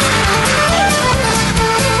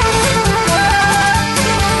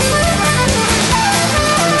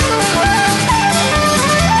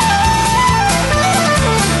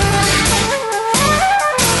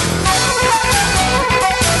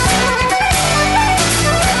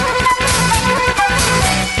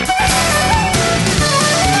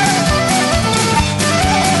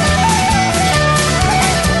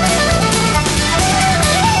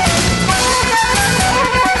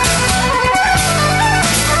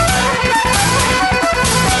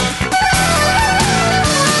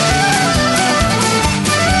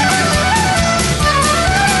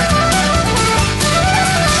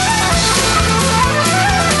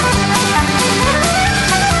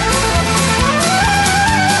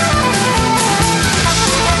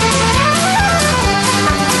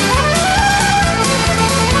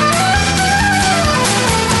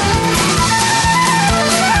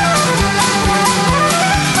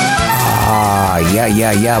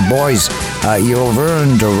 Yeah, boys, you've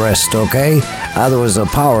earned a rest, okay? There was a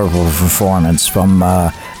powerful performance from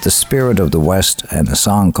the Spirit of the West and a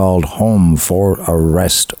song called Home for a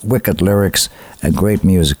Rest. Wicked lyrics and great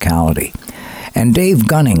musicality. And Dave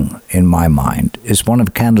Gunning, in my mind, is one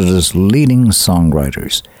of Canada's leading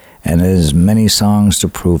songwriters and has many songs to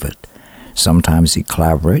prove it. Sometimes he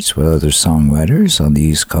collaborates with other songwriters on the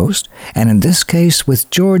East Coast, and in this case with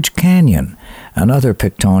George Canyon, another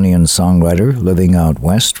Pictonian songwriter living out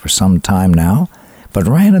west for some time now, but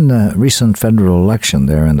ran in the recent federal election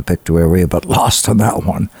there in the Pictou area, but lost on that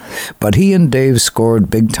one. But he and Dave scored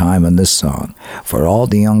big time in this song for all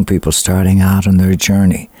the young people starting out on their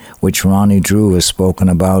journey, which Ronnie Drew has spoken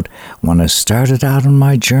about. When I started out on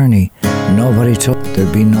my journey, nobody told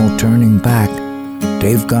there'd be no turning back.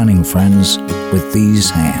 Dave Gunning, friends, with these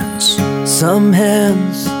hands. Some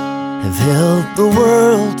hands have held the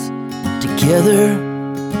world together.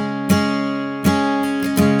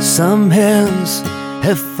 Some hands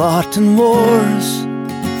have fought in wars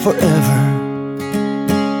forever.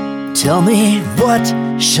 Tell me, what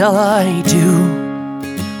shall I do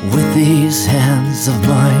with these hands of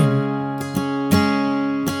mine?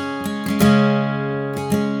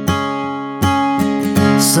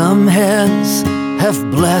 Some hands have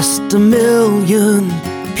blessed 1,000,000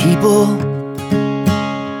 people.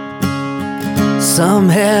 Some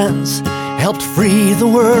hands helped free the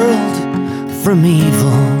world from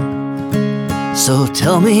evil. So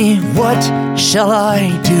tell me, what shall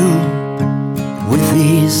I do with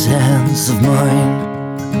these hands of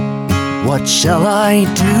mine? What shall I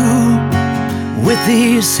do with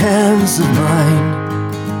these hands of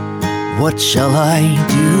mine? What shall I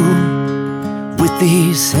do with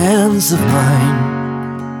these hands of mine?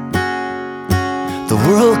 The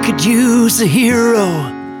world could use a hero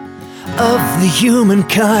of the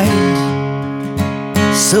humankind.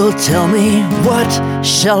 So tell me, what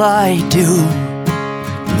shall I do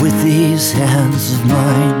with these hands of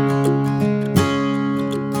mine?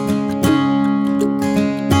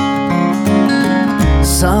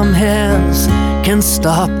 Some hands can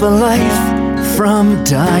stop a life from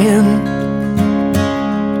dying.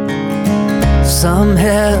 Some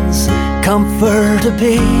hands comfort a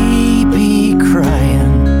baby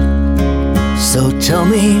crying. So tell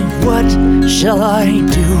me, what shall I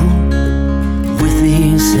do with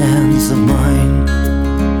these hands of mine?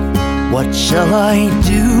 What shall I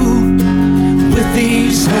do with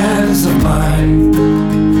these hands of mine?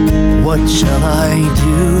 What shall I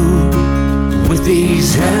do with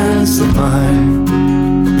these hands of mine?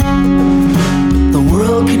 The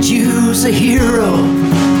world could use a hero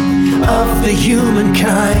of the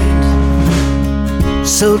humankind.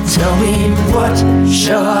 So tell me, what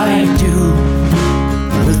shall I do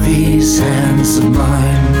with these hands of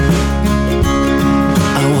mine?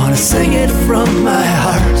 I wanna sing it from my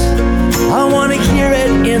heart. I wanna hear it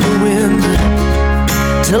in the wind,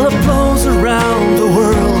 till it blows around the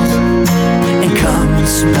world and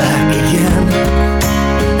comes back again.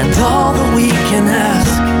 And all that we can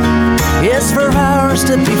ask is for ours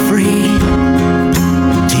to be free,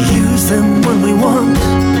 to use them when we want,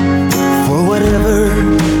 for whatever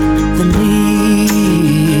the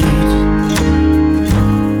need.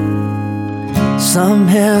 Some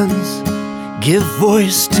hands give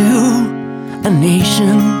voice to a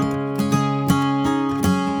nation.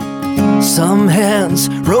 Some hands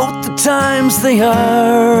wrote the times they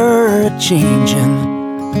are changing.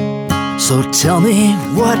 So tell me,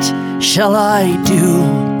 what shall I do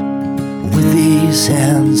with these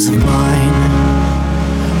hands of mine?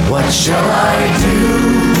 What shall I do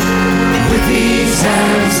with these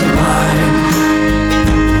hands of mine?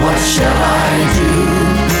 What shall I do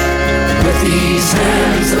with these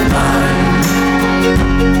hands of mine?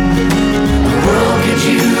 The world could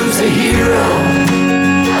use a hero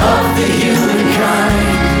of the humankind.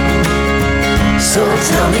 So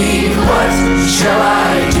tell me, what shall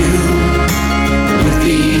I do with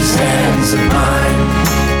these hands of mine?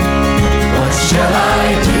 What shall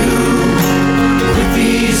I do with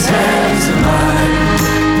these hands of mine?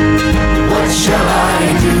 What shall I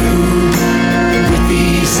do with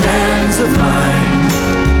these hands of mine?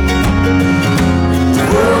 The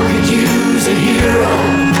world could use a hero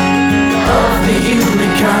of the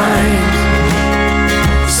humankind.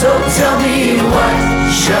 So tell me, what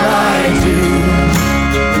shall I do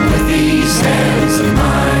with these hands of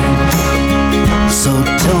mine? So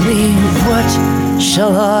tell me, what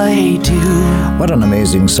shall I do? What an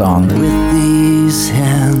amazing song. With these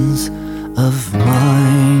hands of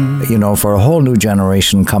mine. You know, for a whole new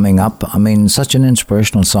generation coming up, I mean, such an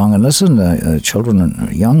inspirational song. And listen, children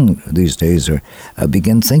young these days are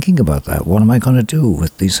begin thinking about that. What am I going to do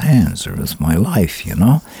with these hands or with my life, you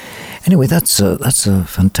know? Anyway, that's a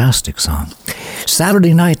fantastic song.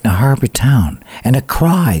 Saturday night in a harbor town, and a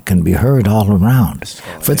cry can be heard all around.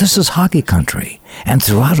 For this is hockey country, and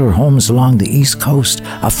throughout our homes along the East Coast,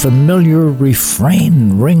 a familiar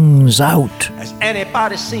refrain rings out. Has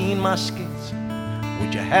anybody seen my skates?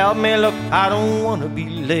 Would you help me look? I don't want to be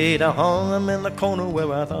late. I hung them in the corner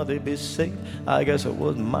where I thought they'd be safe. I guess it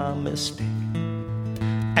was my mistake.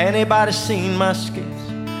 Anybody seen my skates?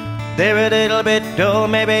 They're a little bit dull,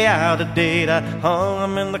 maybe out of date. I hung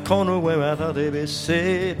them in the corner where I thought they'd be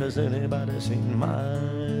safe. Has anybody seen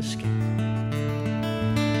my skates?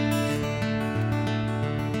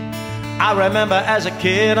 I remember as a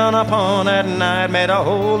kid on a pond at night, made a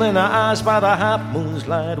hole in the ice by the half moon's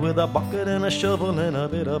light, with a bucket and a shovel and a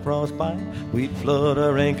bit of frostbite. We'd flood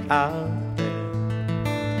a rink out there.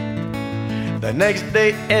 The next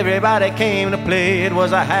day everybody came to play. It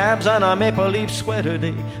was a Habs and a Maple Leaf sweater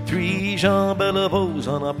day. 3 Jean Beliveaux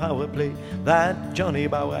on a power play. That Johnny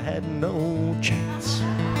Bauer had no chance.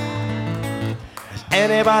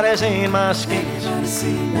 Anybody seen my skates?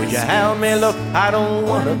 Would you help me look? I don't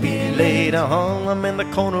want to be late. I hung them in the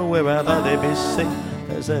corner where I thought they'd be safe.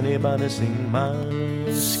 Has anybody seen my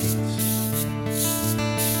skates?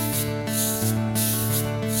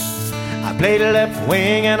 I played a left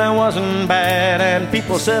wing and I wasn't bad, and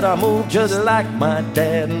people said I moved just like my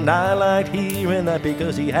dad. And I liked hearing that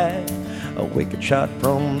because he had a wicked shot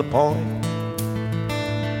from the point.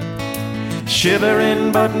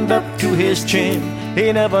 Shivering, buttoned up to his chin,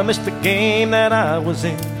 he never missed a game that I was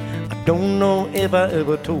in. I don't know if I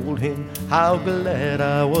ever told him how glad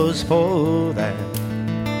I was for that.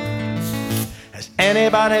 Has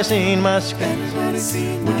anybody seen my skates?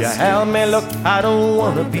 Would you help me look? I don't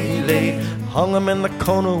want to be late. Hung them in the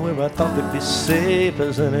corner where I thought they'd be safe.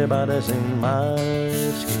 Has anybody seen my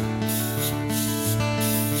skates?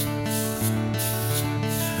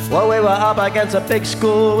 Well, we were up against a big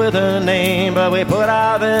school with a name, but we put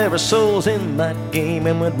our very souls in that game.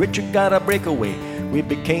 And when Richard got a breakaway, we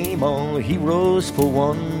became all heroes for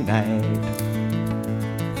one night.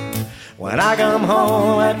 When I come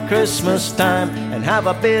home at Christmas time and have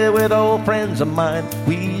a beer with old friends of mine,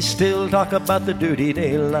 we still talk about the dirty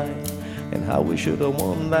daylight and how we should have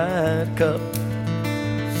won that cup.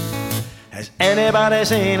 Has anybody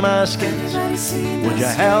seen my skates? Would you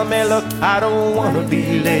help me look? I don't want to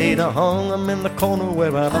be late. I hung them in the corner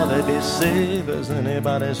where I thought they'd be safe. Has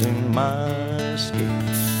anybody seen my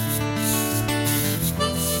skates?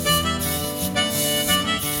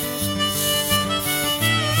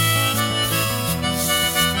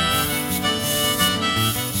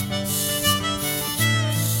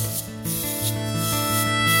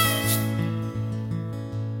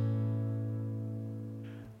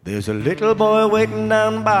 There's a little boy waiting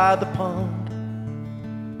down by the pond,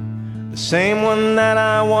 the same one that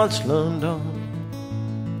I once learned on.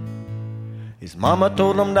 His mama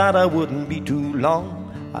told him that I wouldn't be too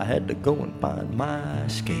long. I had to go and find my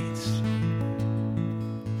skates.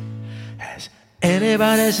 Has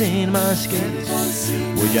anybody seen my skates?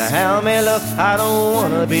 Would you help me look? I don't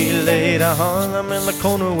want to be late. I hung them in the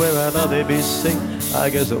corner where I thought they'd be safe. I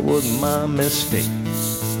guess it wasn't my mistake.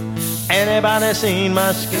 Anybody seen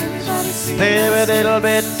my skates? They're a little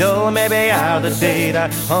bit dull, maybe out of date. I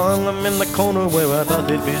hung them in the corner where I thought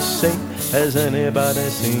they'd be safe. Has anybody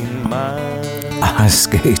seen my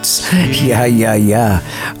skates? Yeah.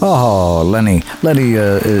 Oh, Lenny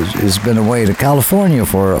has been away to California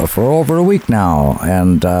for over a week now,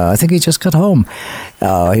 and I think he just got home.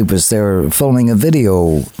 He was there filming a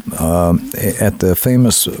video at the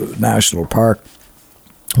famous national park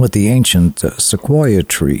with the ancient sequoia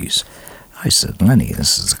trees. I said, Lenny,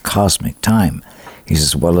 this is a cosmic time. He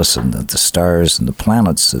says, well, listen, the stars and the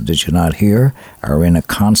planets, did you not hear, are in a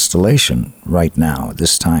constellation right now,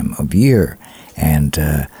 this time of year. And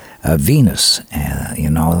Venus,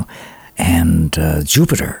 and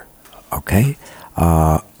Jupiter, okay,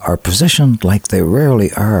 are positioned like they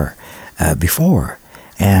rarely are before.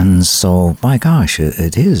 And so, my gosh,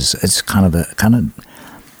 it's kind of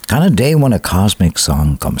day when a cosmic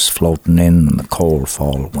song comes floating in the cold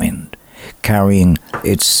fall wind, carrying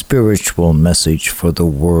its spiritual message for the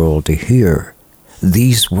world to hear.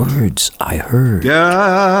 These words I heard.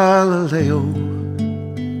 Galileo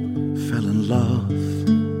fell in love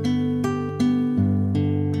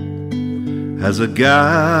as a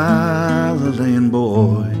Galilean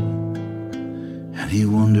boy, and he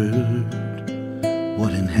wondered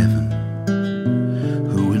what in heaven,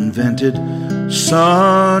 who invented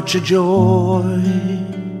such a joy.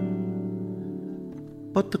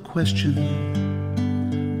 But the question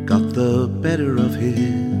got the better of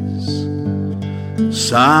his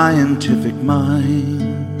scientific mind,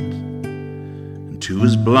 and to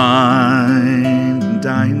his blind and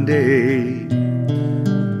dying day,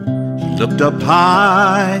 he looked up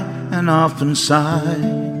high and often sighed,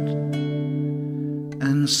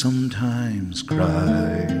 and sometimes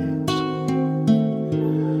cried.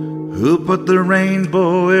 Who put the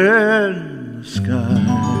rainbow in the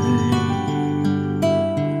sky?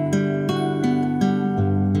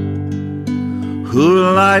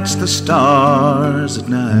 who lights the stars at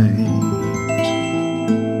night,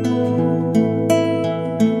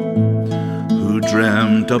 who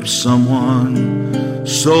dreamt up someone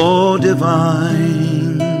so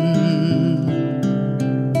divine,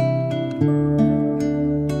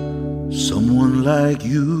 someone like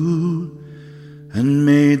you, and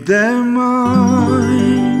made them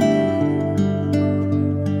mine.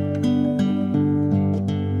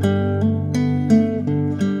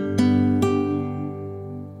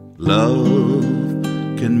 Love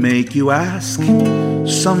can make you ask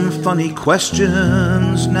some funny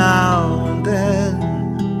questions now and then,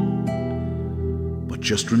 but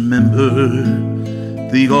just remember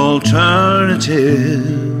the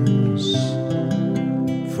alternatives.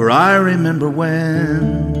 For I remember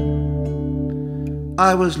when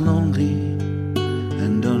I was lonely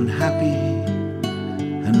and unhappy,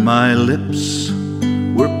 and my lips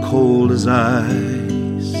were cold as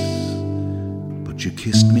ice, but you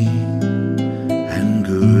kissed me, and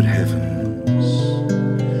good heavens,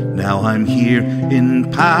 now I'm here in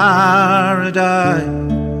paradise.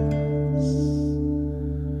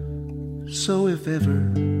 So if ever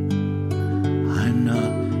I'm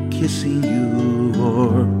not kissing you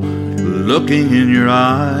or looking in your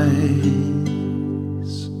eyes,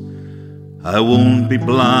 I won't be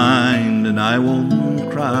blind and I won't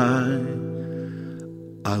cry.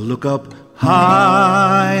 I'll look up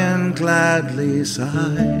high and gladly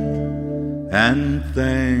sigh and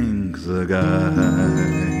thank the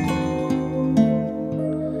guy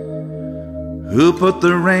who put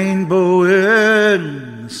the rainbow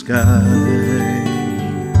in the sky.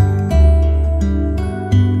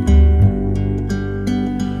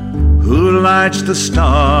 Who lights the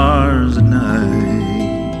stars at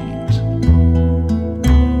night,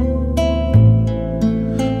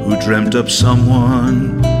 who dreamt up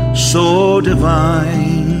someone so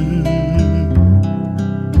divine,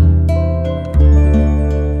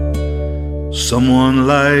 someone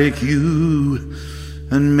like you,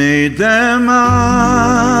 and made them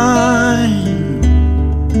mine.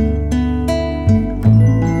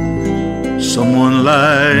 Someone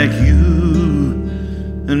like you,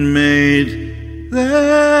 and made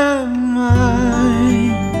them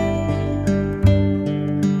mine.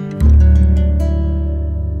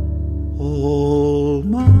 All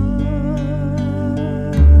My.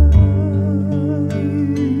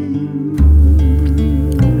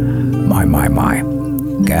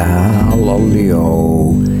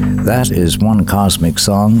 Galileo. That is one cosmic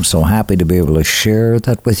song. So happy to be able to share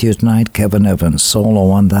that with you tonight. Kevin Evans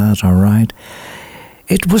solo on that, all right?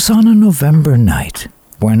 It was on a November night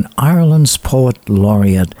when Ireland's poet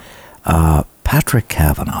laureate Patrick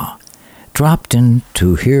Kavanagh dropped in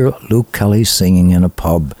to hear Luke Kelly singing in a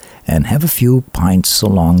pub and have a few pints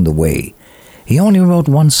along the way. He only wrote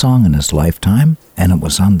one song in his lifetime, and it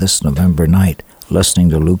was on this November night, listening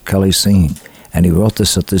to Luke Kelly singing, and he wrote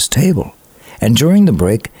this at this table. And during the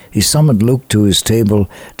break, he summoned Luke to his table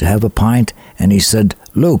to have a pint, and he said,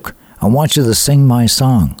 "Luke, I want you to sing my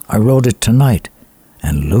song. I wrote it tonight."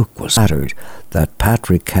 And Luke was flattered that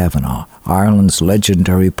Patrick Kavanagh, Ireland's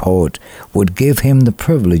legendary poet, would give him the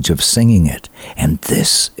privilege of singing it. And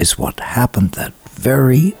this is what happened that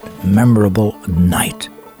very memorable night.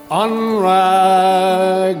 On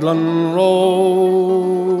Raglan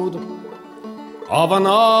Road of an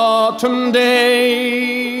autumn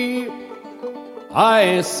day,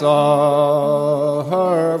 I saw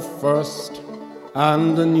her first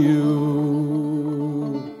and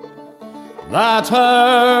knew that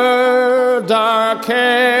her dark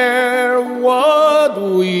hair would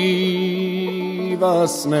weave a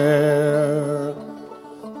snare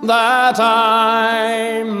that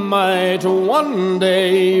I might one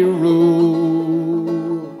day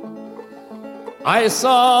rue. I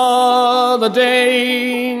saw the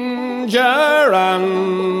danger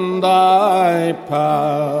and I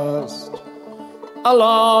passed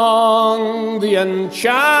along the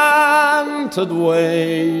enchanted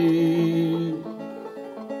way,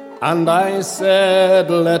 and I said,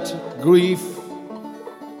 let grief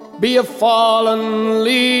be a fallen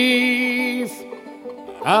leaf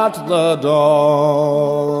at the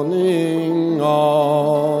dawning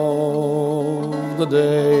of the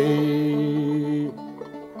day.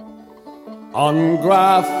 On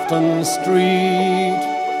Grafton Street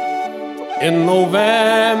in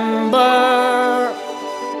November,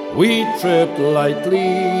 we tripped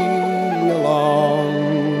lightly along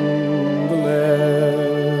the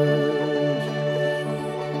ledge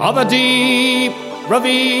of a deep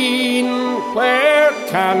ravine where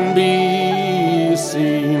can be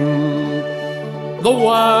seen the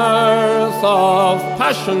worth of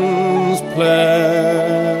passion's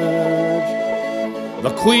pledge. the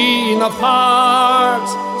Queen of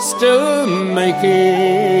Hearts, still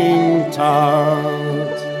making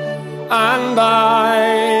tarts, and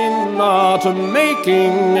I'm not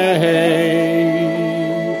making hay.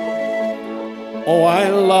 Oh, I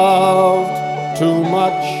loved too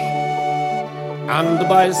much, and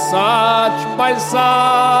by such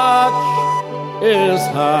is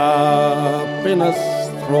happiness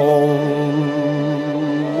thrown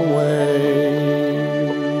away.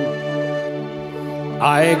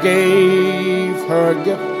 I gave her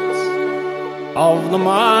gifts of the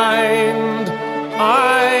mind,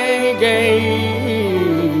 I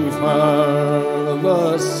gave her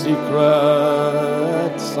the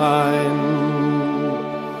secret sign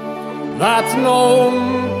that's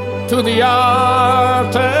known to the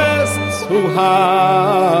artists who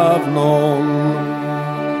have known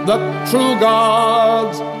the true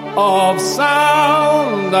gods of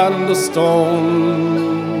sound and the stone,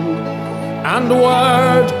 and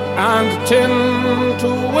word and tint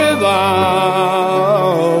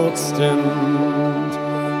without stint.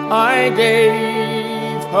 I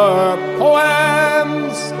gave her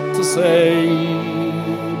poems to say,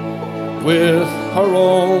 with her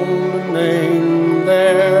own name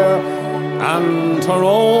there, and her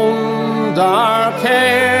own dark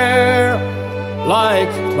hair, like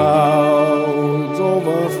clouds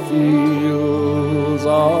over fields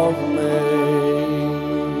of May.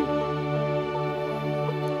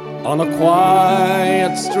 On a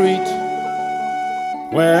quiet street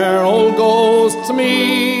where old ghosts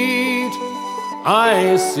meet,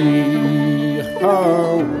 I see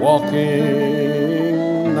her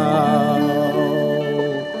walking now,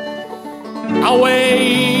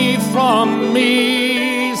 away from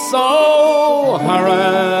me so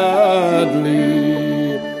hurriedly.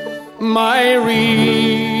 My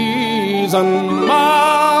reason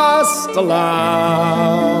must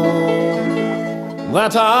allow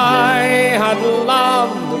that I had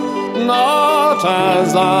loved not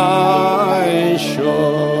as I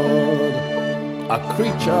should, a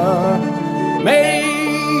creature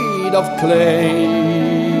made of clay.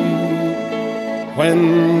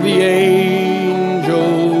 When the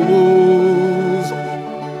angel woos,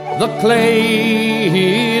 the clay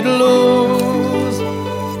he'd lose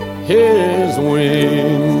his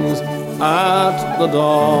wings at the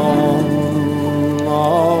dawn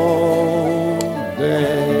of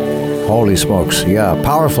day. Holy smokes, yeah,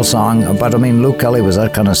 powerful song. But I mean, Luke Kelly was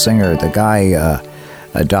that kind of singer. The guy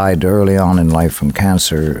died early on in life from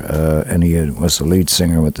cancer, and he was the lead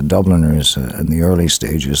singer with the Dubliners in the early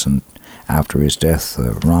stages, and after his death,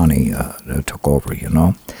 Ronnie took over, you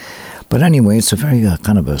know. But anyway, it's a very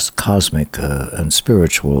kind of a cosmic and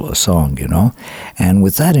spiritual song, you know. And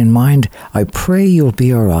with that in mind, I pray you'll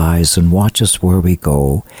be our eyes and watch us where we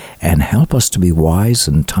go, and help us to be wise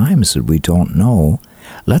in times that we don't know.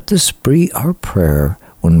 Let this be our prayer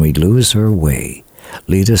when we lose our way.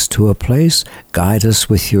 Lead us to a place, guide us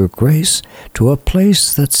with your grace, to a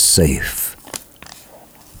place that's safe.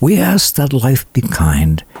 We ask that life be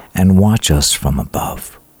kind and watch us from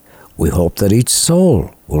above. We hope that each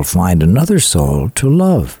soul will find another soul to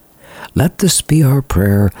love. Let this be our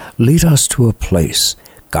prayer. Lead us to a place.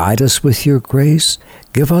 Guide us with your grace.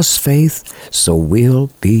 Give us faith so we'll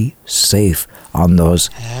be safe on those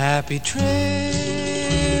happy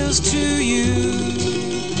trails to you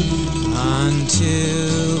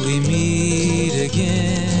until we meet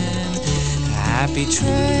again. Happy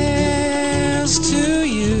trails to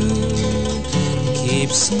you.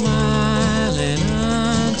 Keep smiling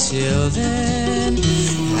until then.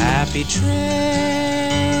 Happy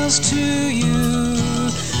trails to you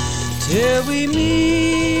till we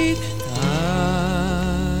meet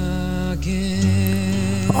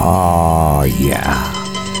again. Oh, yeah.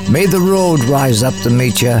 May the road rise up to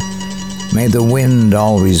meet you. May the wind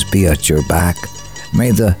always be at your back.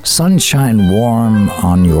 May the sunshine warm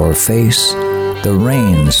on your face. The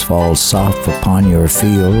rains fall soft upon your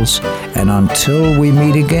fields. And until we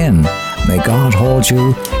meet again, may God hold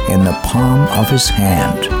you in the palm of his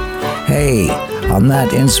hand. Hey, on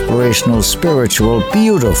that inspirational, spiritual,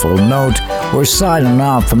 beautiful note, we're signing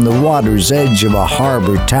off from the water's edge of a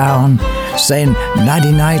harbor town, saying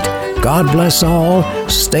nighty-night, God bless all,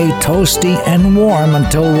 stay toasty and warm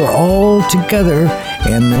until we're all together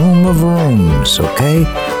in the room of rooms, okay?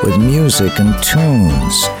 With music and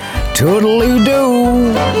tunes.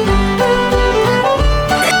 Toodaloo-doo!